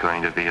like there's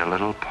going to be a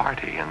little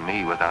party and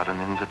me without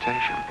an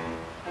invitation.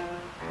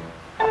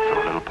 I'll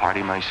throw a little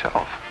party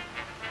myself.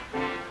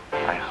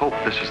 I hope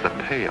this is the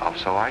payoff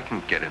so I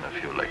can get in a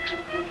few licks.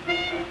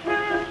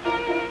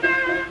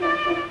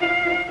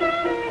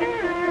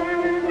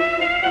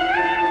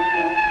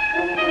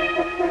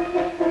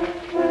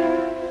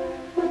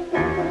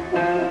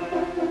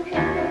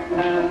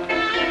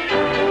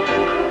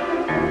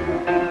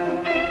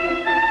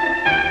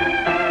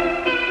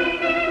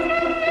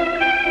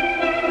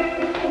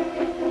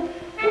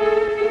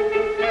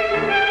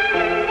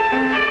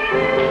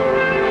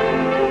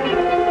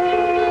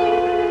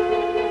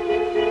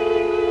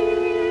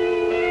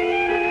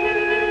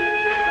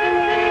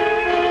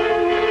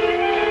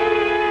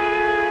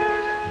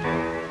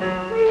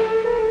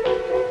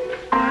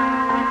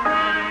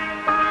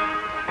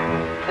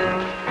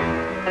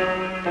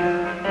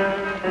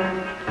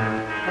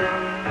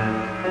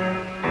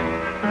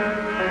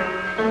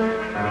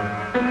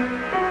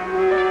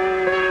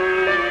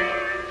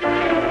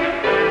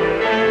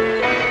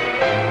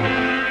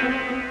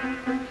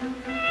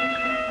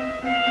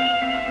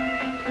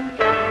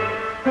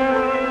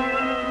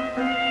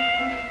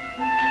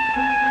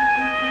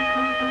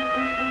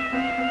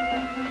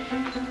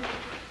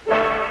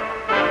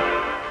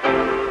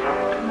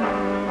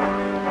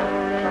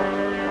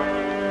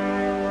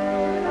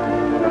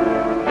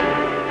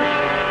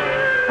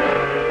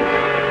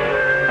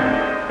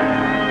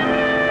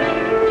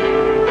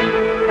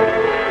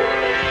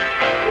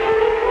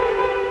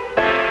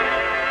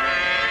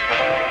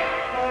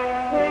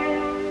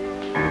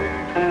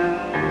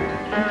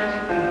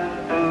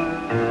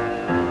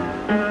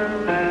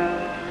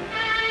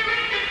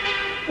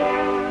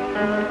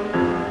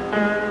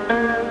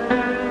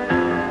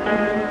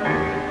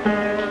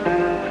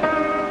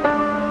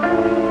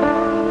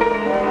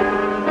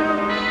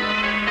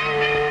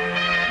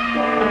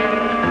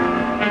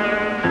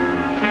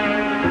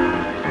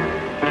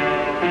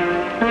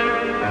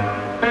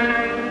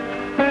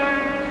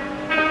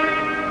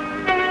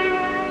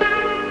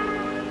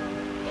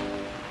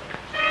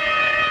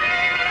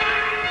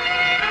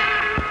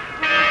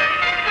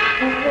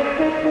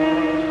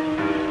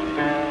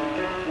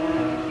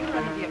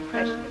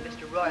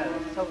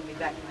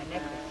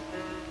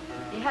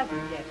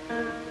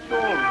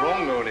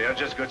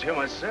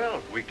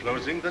 We're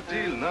closing the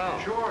deal now.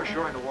 Sure,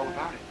 I know all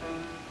about it.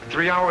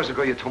 3 hours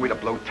ago, you told me to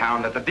blow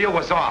town, that the deal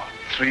was off.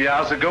 3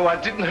 hours ago, I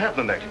didn't have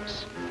the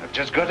necklace. I've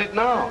just got it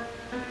now.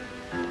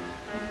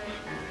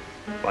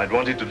 If I'd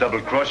wanted to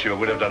double-cross you, I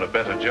would have done a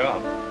better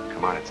job.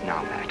 Come on, it's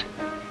now, Matt.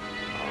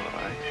 All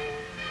right.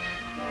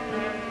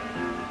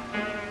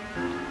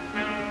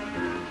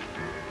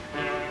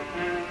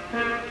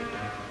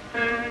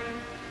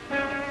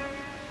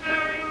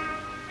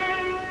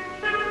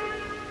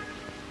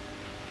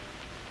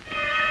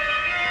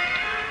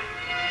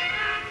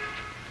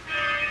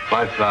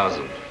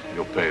 $5,000.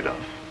 You're paid off.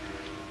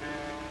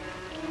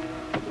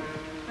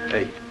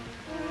 Hey.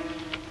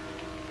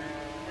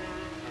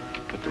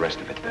 Put the rest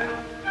of it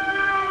down.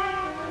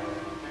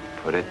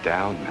 Put it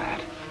down,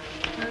 Matt.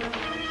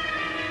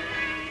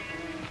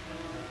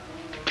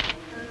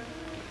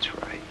 That's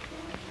right.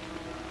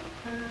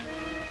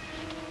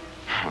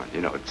 Well,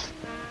 you know, it's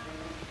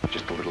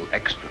just a little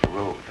extra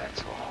road,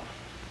 that's all.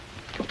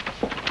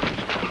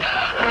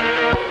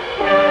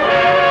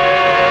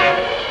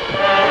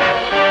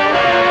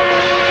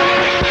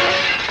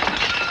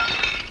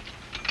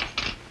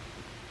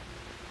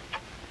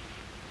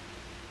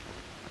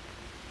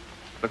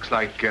 Looks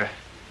like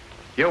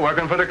you're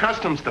working for the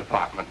Customs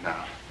Department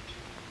now.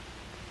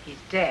 He's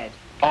dead.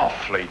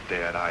 Awfully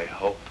dead, I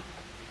hope.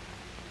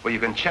 Well, you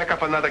can check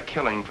up another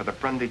killing for the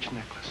Brundage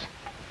necklace.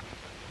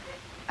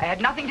 I had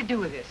nothing to do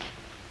with this.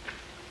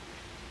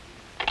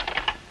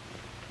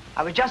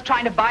 I was just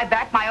trying to buy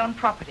back my own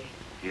property.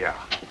 Yeah.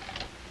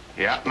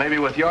 Yeah, maybe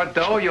with your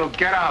dough, you'll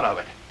get out of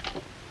it.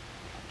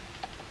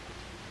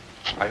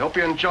 I hope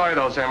you enjoy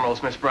those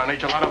emeralds, Miss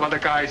Brundage. A lot of other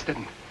guys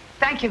didn't.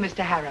 Thank you,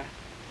 Mr. Harrah.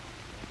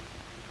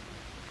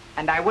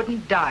 And I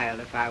wouldn't dial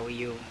if I were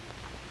you.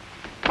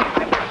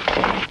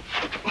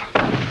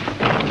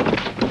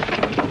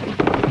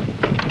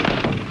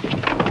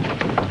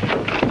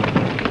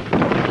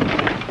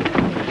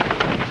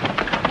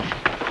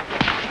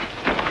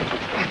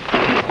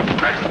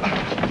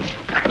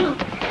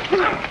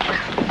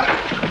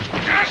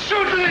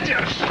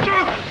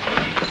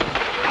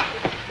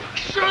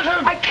 Shoot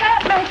him! I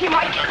can't make him.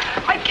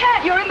 I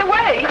can't. You're in the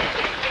way.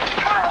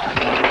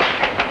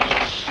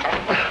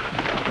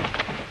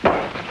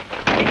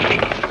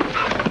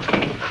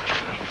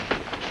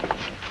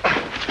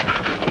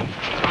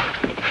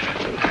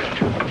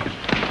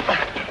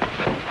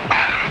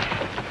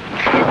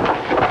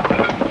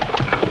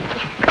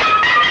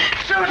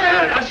 Shoot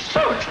him!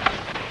 Shoot!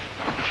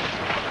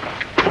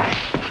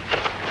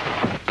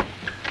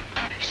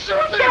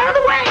 Shoot him! Get out of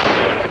the way!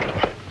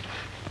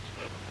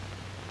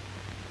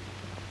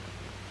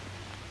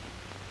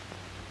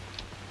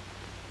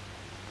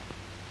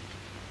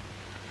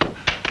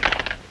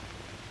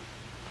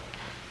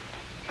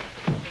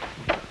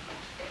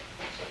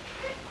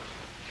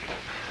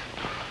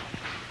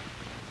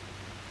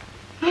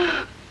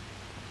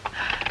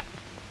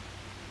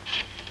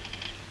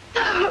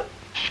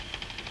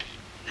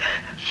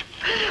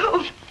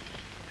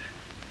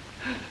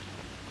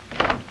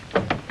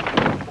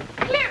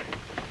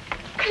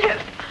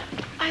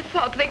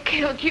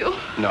 You.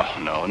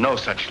 No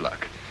such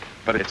luck.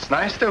 But it's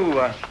nice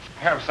to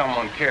have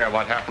someone care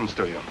what happens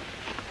to you.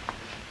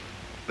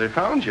 They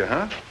found you,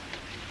 huh?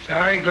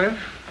 Sorry, Cliff.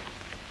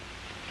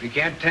 We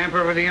can't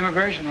tamper with the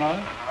immigration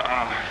law.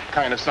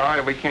 Kind of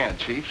sorry we can't,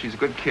 Chief. She's a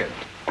good kid.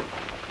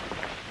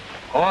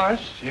 Of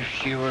course, if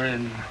she were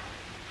in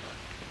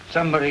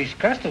somebody's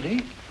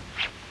custody.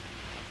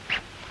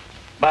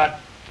 But,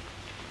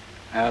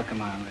 oh,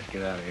 come on, let's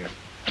get out of here.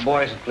 The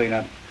boys will clean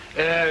up.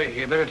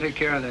 You better take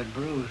care of that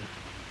bruise.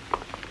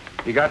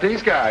 You got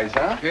these guys,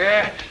 huh?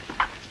 Yeah.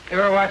 They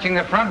were watching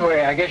the front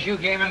way. I guess you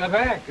came in the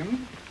back, hmm?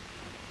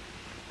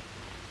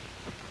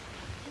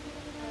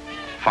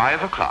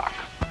 5 o'clock,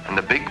 and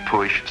the big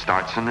push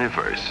starts in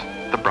reverse.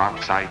 The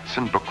Bronxites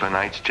and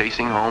Brooklynites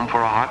chasing home for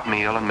a hot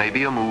meal and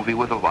maybe a movie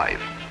with a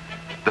wife.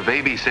 The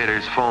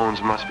babysitters'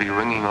 phones must be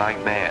ringing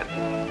like mad.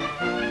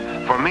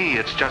 For me,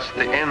 it's just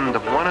the end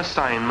of one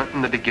assignment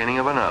and the beginning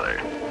of another.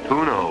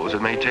 Who knows?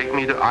 It may take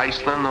me to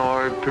Iceland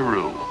or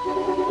Peru.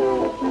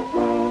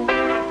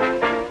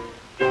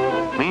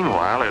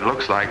 Meanwhile, it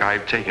looks like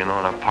I've taken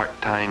on a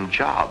part-time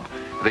job.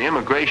 The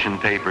immigration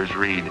papers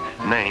read,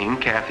 name,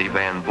 Kathy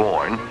Van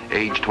Born,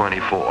 age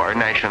 24,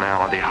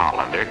 nationality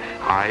Hollander,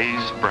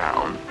 eyes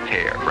brown,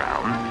 hair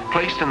brown,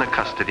 placed in the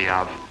custody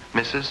of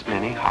Mrs.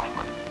 Minnie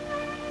Hoffman.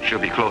 She'll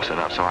be close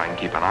enough so I can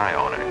keep an eye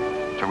on her.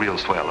 It's a real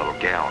swell little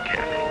gal,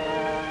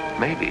 Kathy.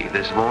 Maybe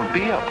this won't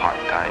be a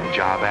part-time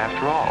job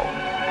after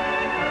all.